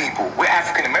black people. We're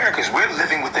African Americans. We're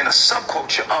living within a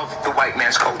subculture of the white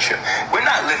man's culture. We're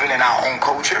not living in our own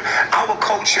culture. Our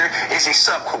culture is a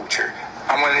subculture.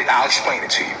 I'll explain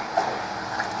it to you.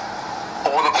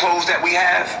 All the clothes that we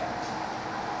have,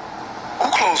 who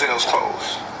clothes are those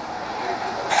clothes?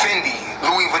 Fendi,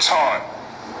 Louis Vuitton,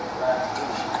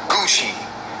 Gucci,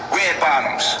 Red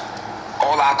Bottoms.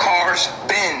 All our cars,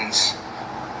 Benz,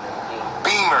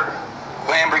 Beamer,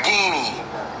 Lamborghini,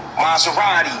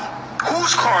 Maserati.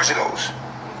 Whose cars are those?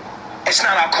 It's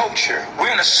not our culture.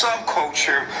 We're in a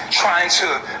subculture trying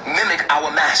to mimic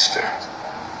our master.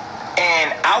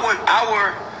 And our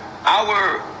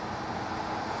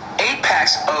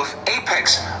apex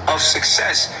of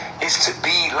success is to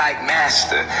be like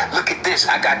master. Look at this.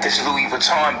 I got this Louis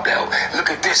Vuitton belt. Look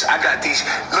at this. I got these.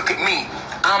 Look at me.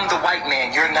 I'm the white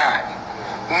man. You're not.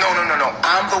 No.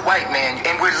 I'm the white man.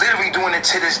 And we're literally doing it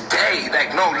to this day.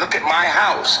 Like, no, look at my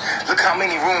house. Look how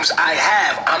many rooms I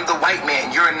have. I'm the white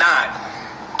man. You're not.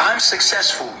 I'm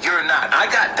successful, you're not. I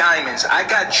got diamonds, I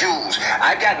got jewels,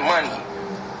 I got money.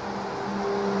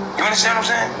 You understand what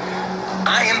I'm saying?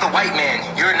 I am the white man,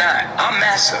 you're not. I'm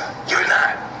massa, you're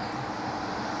not.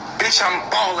 Bitch, I'm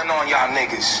balling on y'all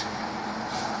niggas.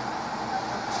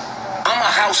 I'm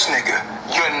a house nigga,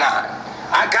 you're not.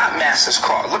 I got Massa's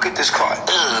car. Look at this car.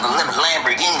 The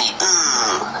Lamborghini.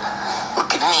 Look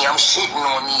at me, I'm shitting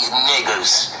on these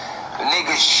niggas.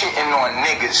 Niggas shitting on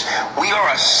niggas. We are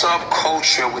a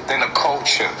subculture within a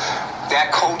culture. That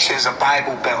culture is a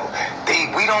Bible Belt.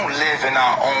 We don't live in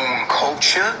our own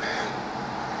culture.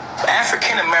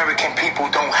 African American people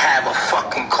don't have a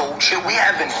fucking culture. We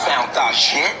haven't found our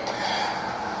shit.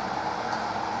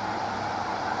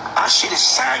 Our shit is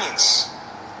science.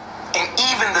 And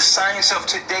even the science of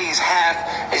today is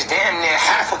damn near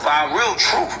half of our real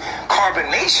truth.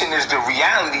 Carbonation is the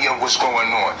reality of what's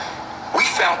going on. We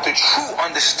found the true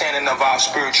understanding of our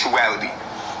spirituality,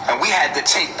 and we had to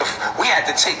take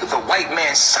the white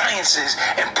man's sciences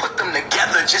and put them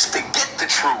together just to get the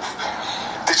truth,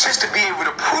 just to be able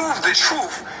to prove the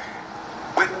truth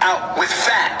with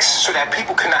facts, so that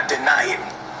people cannot deny it.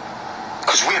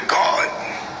 Because we're God.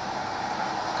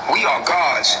 We are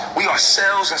gods. We are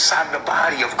cells inside of the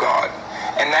body of God,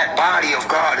 and that body of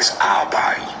God is our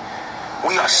body.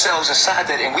 We are cells inside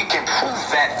that, and we can prove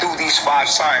that through these 5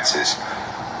 sciences.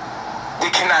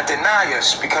 They cannot deny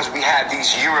us because we have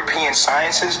these European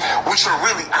sciences, which are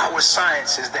really our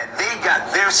sciences, that they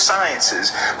got their sciences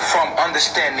from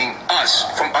understanding us,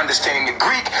 from understanding the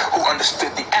Greek, who understood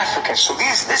the Africans. So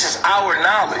this is our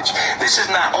knowledge. This is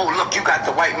not, oh, look, you got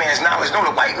the white man's knowledge. No,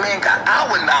 the white man got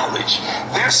our knowledge.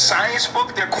 Their science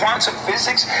book, their quantum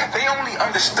physics, they only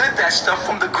understood that stuff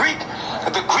from the Greek.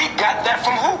 The Greek got that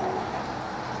from who?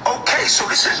 Okay, so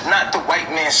this is not the white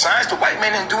man's science. The white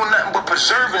man ain't doing nothing but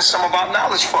preserving some of our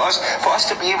knowledge for us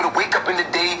to be able to wake up in the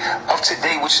day of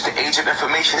today, which is the age of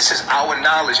information. This is our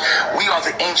knowledge. We are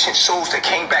the ancient souls that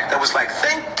came back that was like,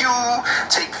 thank you,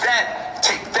 take that,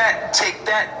 take that, take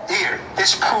that. Here,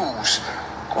 this proves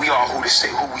we are who we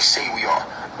say we are,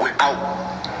 without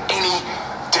any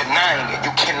denying it.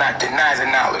 You cannot deny the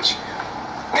knowledge.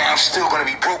 Now I'm still going to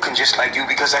be broken just like you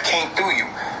because I came through you.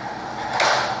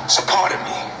 So part of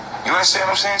me. You understand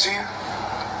what I'm saying to you?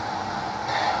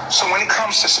 So when it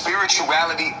comes to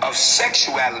spirituality of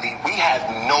sexuality, we have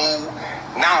no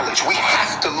knowledge. We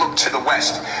have to look to the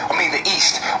the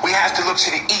East. We have to look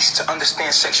to the East to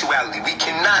understand sexuality. We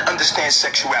cannot understand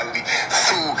sexuality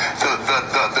through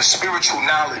the spiritual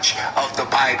knowledge of the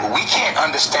Bible. We can't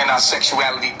understand our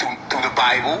sexuality through the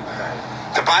Bible.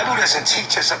 The Bible doesn't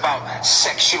teach us about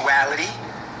sexuality.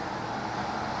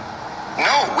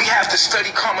 No, we have to study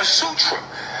Kama Sutra.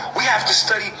 We have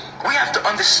to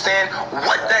understand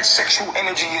what that sexual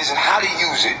energy is and how to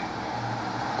use it.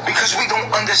 Because we don't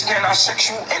understand our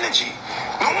sexual energy.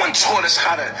 No one taught us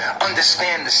how to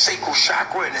understand the sacral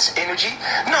chakra and its energy.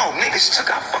 No, niggas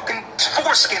took our fucking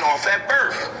foreskin off at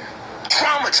birth.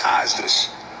 Traumatized us.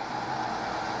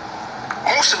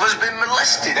 Most of us been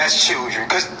molested as children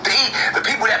because the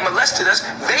people that molested us,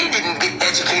 they didn't get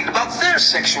educated about their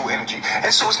sexual energy.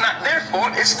 And so it's not their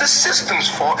fault, it's the system's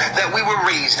fault that we were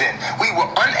raised in. We were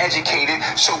uneducated,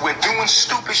 so we're doing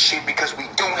stupid shit because we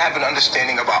don't have an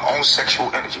understanding of our own sexual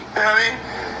energy. You know what I mean?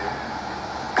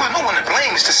 Well, no one to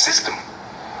blame, it's the system.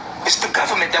 It's the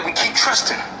government that we keep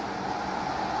trusting.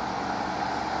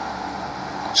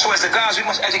 So as the gods, we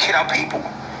must educate our people.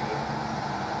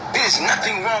 There's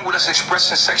nothing wrong with us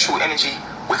expressing sexual energy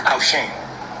without shame.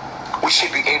 We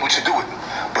should be able to do it.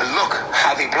 But look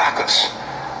how they block us.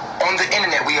 On the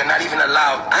internet, we are not even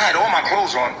allowed. I had all my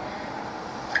clothes on.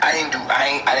 I didn't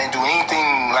do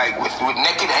anything like with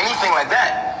naked, anything like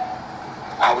that.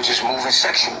 I was just moving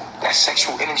sexual. That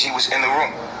sexual energy was in the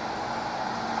room.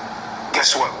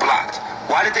 Guess what? Blocked.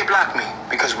 Why did they block me?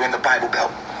 Because we're in the Bible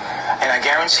Belt. And I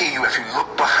guarantee you, if you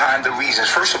look behind the reasons,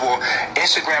 first of all,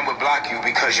 Instagram would block you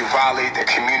because you violate the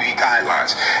community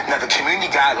guidelines. Now, the community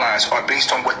guidelines are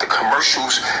based on what the commercial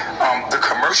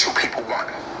people want.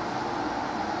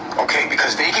 Okay,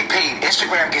 because they get paid.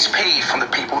 Instagram gets paid from the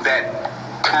people that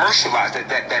commercialize,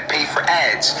 that pay for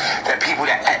ads.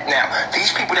 Now,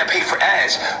 these people that pay for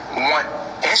ads want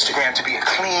Instagram to be a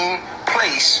clean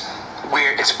place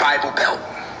where it's Bible Belt.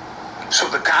 So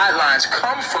the guidelines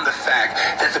come from the fact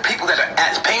that the people that are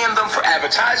paying them for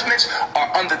advertisements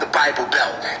are under the Bible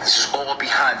Belt. This is all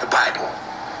behind the Bible.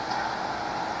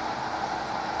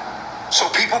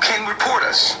 So people can report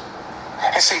us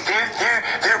and say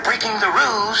they're breaking the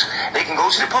rules. They can go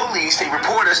to the police, they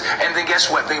report us, and then guess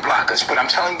what? They block us. But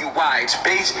I'm telling you why. It's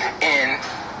based in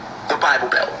the Bible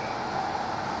Belt.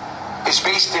 It's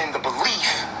based in the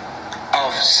belief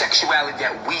of sexuality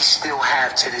that we still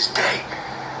have to this day.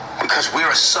 Because we're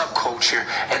a subculture,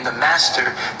 and the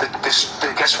master,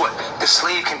 guess what? The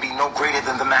slave can be no greater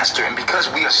than the master. And because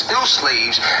we are still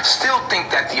slaves, still think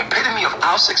that the epitome of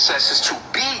our success is to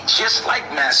be just like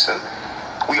Massa,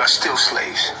 we are still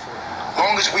slaves.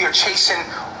 Long as we are chasing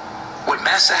what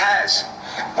Massa has,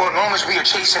 or as long as we are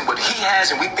chasing what he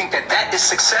has, and we think that that is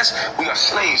success, we are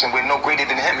slaves, and we're no greater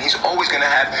than him. He's always going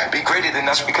to be greater than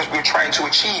us because we're trying to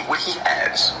achieve what he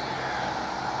has.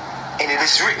 And it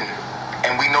is written,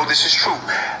 and we know this is true,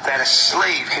 that a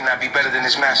slave cannot be better than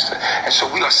his master. And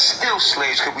so we are still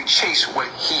slaves because we chase what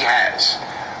he has.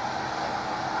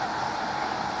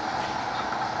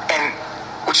 And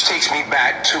which takes me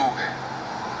back to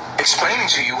explaining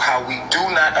to you how we do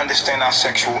not understand our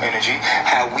sexual energy,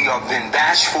 how we are then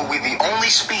bashful. We're the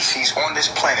only species on this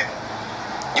planet.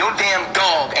 Your damn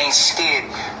dog ain't scared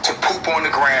to poop on the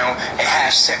ground and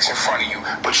have sex in front of you,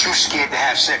 but you scared to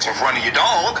have sex in front of your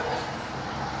dog.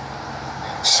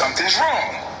 Something's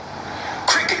wrong.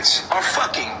 Crickets are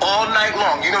fucking all night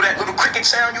long. You know that little cricket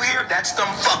sound you hear? That's them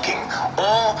fucking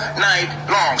all night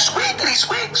long. Squeakly,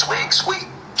 squeak, squeak, squeak.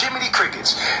 Jiminy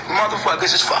crickets.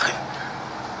 Motherfuckers is fucking.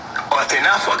 Or if they're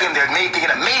not fucking, they're making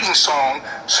a mating song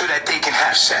so that they can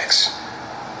have sex.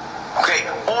 Okay?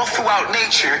 All throughout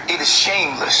nature, it is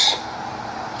shameless.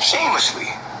 Shamelessly.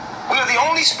 We are the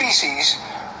only species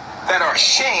that are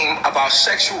ashamed of our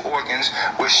sexual organs.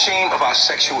 We're ashamed of our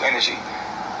sexual energy.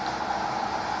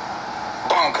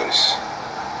 Bonkers.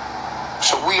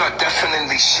 So we are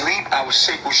definitely asleep. Our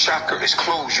sacral chakra is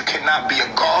closed. You cannot be a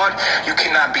god. You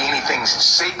cannot be anything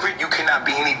sacred. You cannot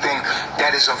be anything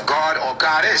that is of God or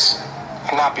goddess.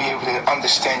 You cannot be able to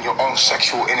understand your own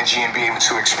sexual energy and be able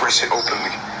to express it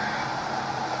openly.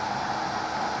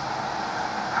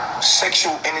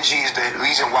 Sexual energy is the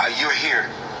reason why you're here.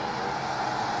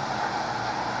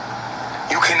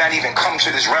 You cannot even come to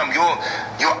this realm.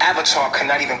 Your avatar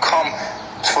cannot even come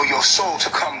for your soul to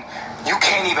come. You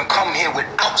can't even come here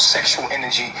without sexual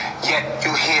energy, yet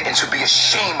you're here, and to be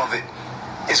ashamed of it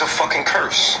is a fucking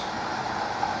curse.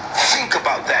 Think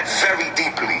about that very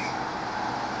deeply.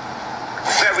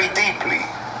 Very deeply.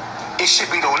 It should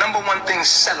be the number one thing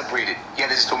celebrated, yet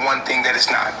it's the one thing that is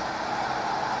not.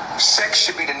 Sex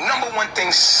should be the number one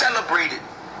thing celebrated.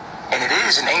 And it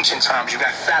is in ancient times. You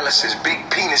got phalluses, big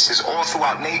penises all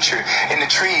throughout nature, in the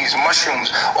trees, mushrooms,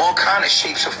 all kind of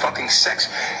shapes of fucking sex.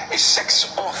 It's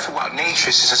sex all throughout nature.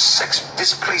 It's a sex.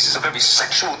 This place is a very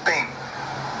sexual thing.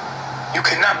 You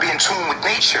cannot be in tune with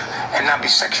nature and not be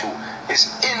sexual.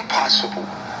 It's impossible.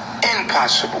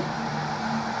 Impossible.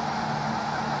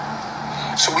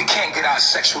 So we can't get our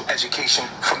sexual education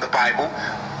from the Bible,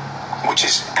 which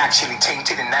is actually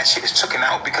tainted, and that shit is taken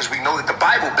out because we know that the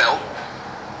Bible Belt,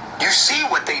 you see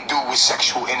what they do with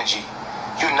sexual energy.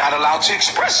 You're not allowed to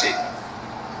express it.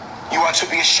 You are to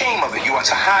be ashamed of it. You are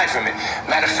to hide from it.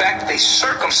 Matter of fact, they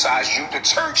circumcised you. The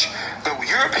church, the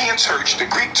European church, the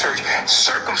Greek church,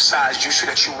 circumcised you so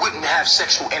that you wouldn't have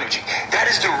sexual energy. That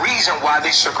is the reason why they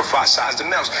circumcised the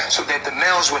males, so that the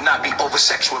males would not be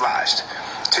over-sexualized.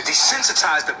 To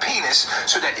desensitize the penis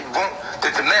so that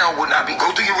the male would not be.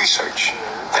 Go do your research.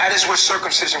 That is where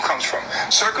circumcision comes from.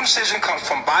 Circumcision comes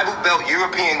from Bible Belt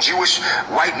European Jewish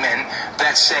white men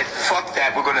that said, fuck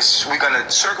that, we're gonna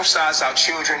circumcise our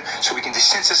children so we can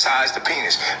desensitize the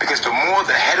penis. Because the more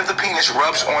the head of the penis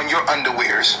rubs on your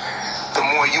underwears, the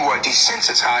more you are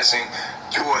desensitizing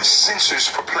your sensors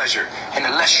for pleasure, and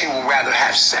the less you will rather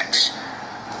have sex.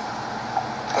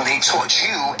 Well, they taught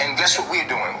you, and guess what we're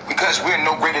doing? Because we're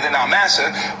no greater than our master,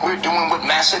 we're doing what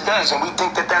master does, and we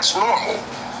think that that's normal.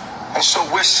 And so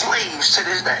we're slaves to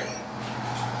this day.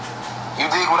 You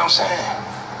dig what I'm saying?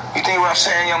 You dig what I'm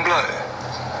saying, young blood?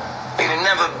 It'll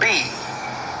never be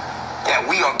that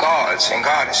we are gods and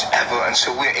goddess ever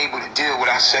until we're able to deal with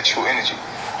our sexual energy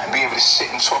and be able to sit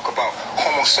and talk about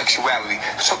homosexuality,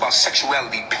 talk about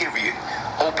sexuality, period,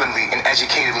 openly and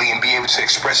educatedly, and be able to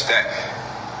express that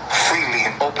freely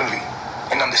and openly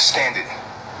and understand it.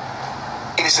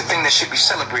 It is a thing that should be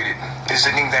celebrated. It is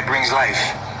a thing that brings life.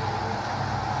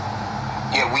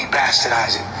 Yet we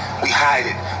bastardize it. We hide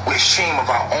it. We're ashamed of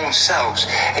our own selves.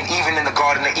 And even in the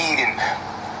Garden of Eden,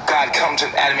 God comes to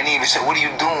Adam and Eve and said, what are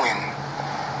you doing?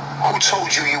 Who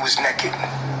told you you was naked?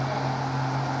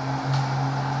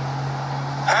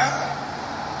 Huh?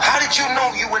 How did you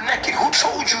know you were naked? Who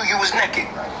told you you was naked?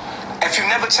 If you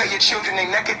never tell your children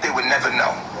they naked, they would never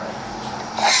know.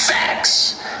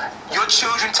 Facts. Your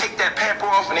children take that pamper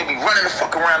off and they be running the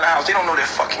fuck around the house. They don't know they're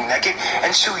fucking naked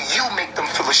until you make them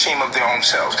feel ashamed of their own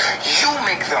selves. You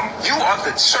make them. You are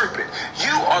the serpent.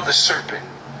 You are the serpent.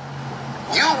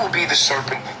 You will be the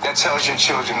serpent that tells your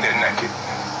children they're naked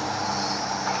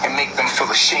and make them feel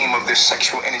ashamed of their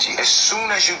sexual energy. As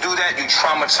soon as you do that, you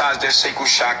traumatize their sacral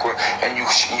chakra and you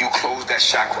close that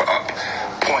chakra up.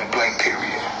 Point blank,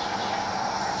 period.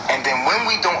 And then when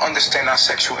we don't understand our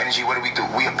sexual energy, what do?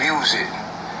 We abuse it.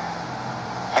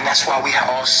 And that's why we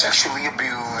are all sexually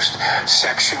abused,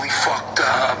 sexually fucked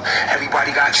up.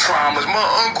 Everybody got traumas. My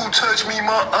uncle touched me,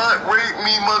 my aunt raped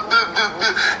me,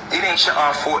 It ain't your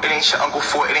aunt fault, it ain't your uncle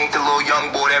fault, it ain't the little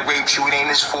young boy that raped you, it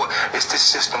ain't his fault, it's the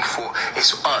system fault.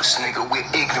 It's us, nigga, we're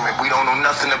ignorant. We don't know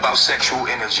nothing about sexual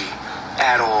energy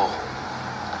at all.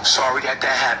 Sorry that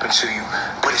happened to you,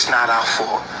 but it's not our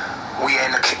fault. We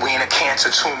in a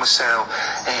cancer tumor cell,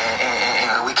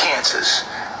 and we cancers.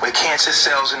 We're cancer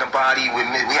cells in the body. We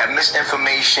have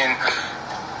misinformation.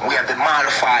 We have been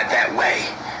modified that way.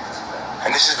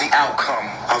 And this is the outcome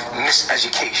of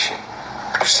miseducation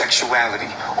of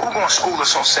sexuality. Who gonna school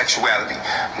us on sexuality?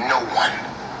 No one.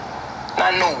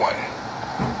 Not no one.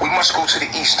 We must go to the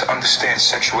East to understand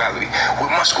sexuality. We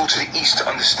must go to the East to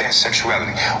understand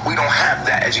sexuality. We don't have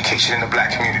that education in the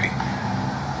black community.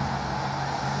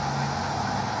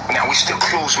 Now we still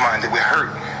closed-minded. We're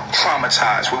hurt,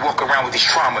 traumatized. We walk around with these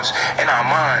traumas in our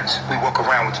minds. We walk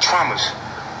around with the traumas.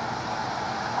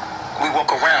 We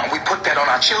walk around. We put that on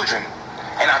our children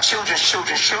and our children's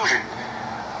children's children.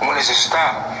 When does it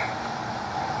stop?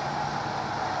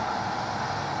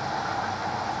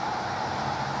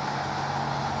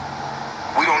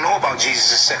 We don't know about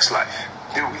Jesus' sex life,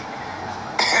 do we?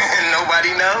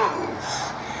 Nobody knows.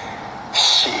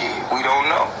 Shit, we don't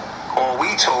know. All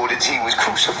we told is he was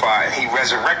crucified, he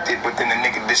resurrected, but then the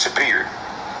nigga disappeared.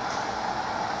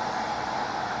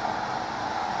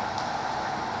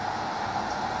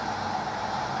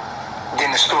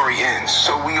 Then the story ends.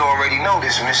 So we already know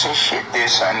this missing shit.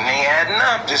 There's something ain't adding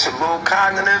up. Just a little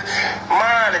cognitive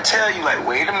mind to tell you, like,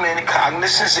 wait a minute,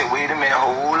 cognizance said, wait a minute,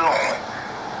 hold on.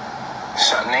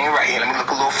 Something ain't right here. Let me look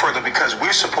a little further, because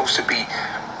we're supposed to be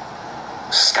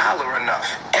scholar enough,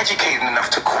 educated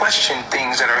enough to question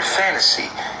things that are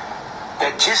fantasy,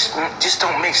 that just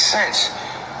don't make sense.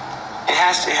 It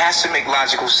has to make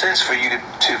logical sense for you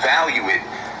to value it.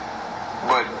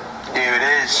 But there it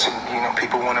is. You know,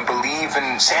 people want to believe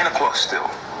in Santa Claus still.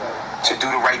 To do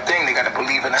the right thing, they got to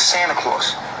believe in a Santa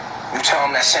Claus. You tell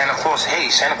them that Santa Claus, hey,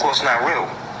 Santa Claus not real.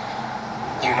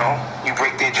 You know, you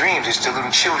break their dreams. It's the little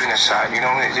children inside. You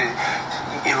know,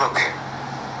 look.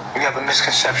 You have a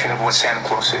misconception of what Santa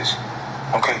Claus is,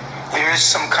 okay? There is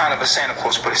some kind of a Santa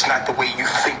Claus, but it's not the way you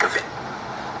think of it.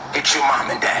 It's your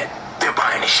mom and dad. They're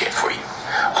buying the shit for you.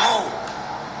 Oh,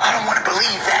 I don't want to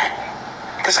believe that,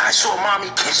 because I saw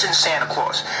mommy kissing Santa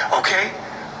Claus, okay?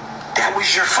 That was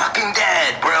your fucking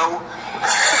dad, bro.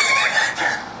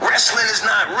 Wrestling is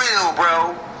not real,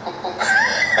 bro.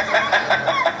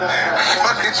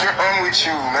 What is wrong with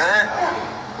you, man?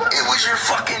 It was your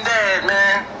fucking dad,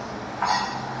 man.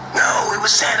 No, it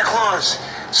was Santa Claus.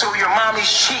 So your mommy's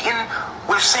cheating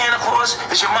with Santa Claus?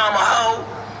 Is your mama a hoe?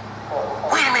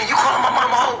 Wait a minute, you calling my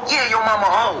mama a hoe? Yeah, your mama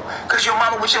a hoe. Because your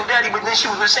mama was your daddy, but then she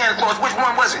was with Santa Claus. Which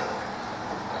one was it?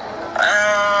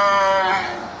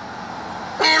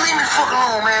 Man, leave me the fuck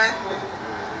alone, man.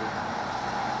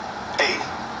 Hey.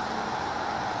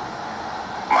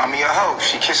 Mommy a hoe.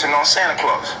 She kissing on Santa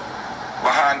Claus.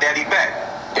 Behind daddy back.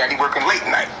 Daddy working late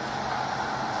night.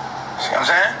 See what I'm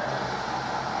saying?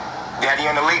 Daddy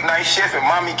on the late night shift and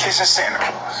mommy kissing Santa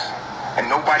Claus. And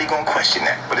nobody gonna question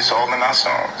that, but it's all in our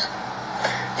songs.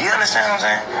 You understand what I'm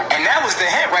saying? And that was the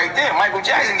hint right there. Michael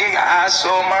Jackson gave, I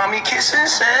saw mommy kissing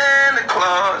Santa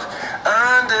Claus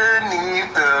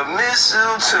underneath the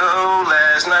mistletoe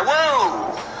last night.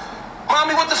 Whoa!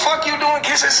 Mommy, what the fuck you doing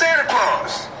kissing Santa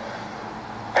Claus?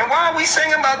 And why are we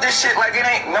singing about this shit like it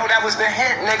ain't? No, that was the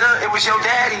hint, nigga. It was your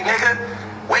daddy, nigga.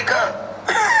 Wake up.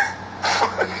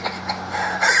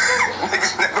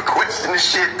 Niggas never question the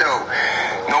shit, though.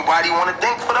 Nobody want to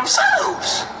think for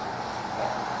themselves.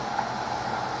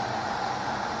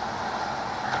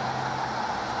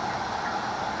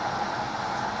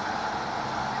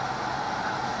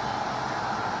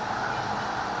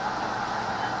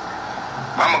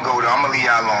 I'm gonna go though. I'm gonna leave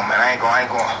y'all alone, man. I ain't gonna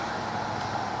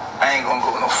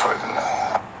go no further now.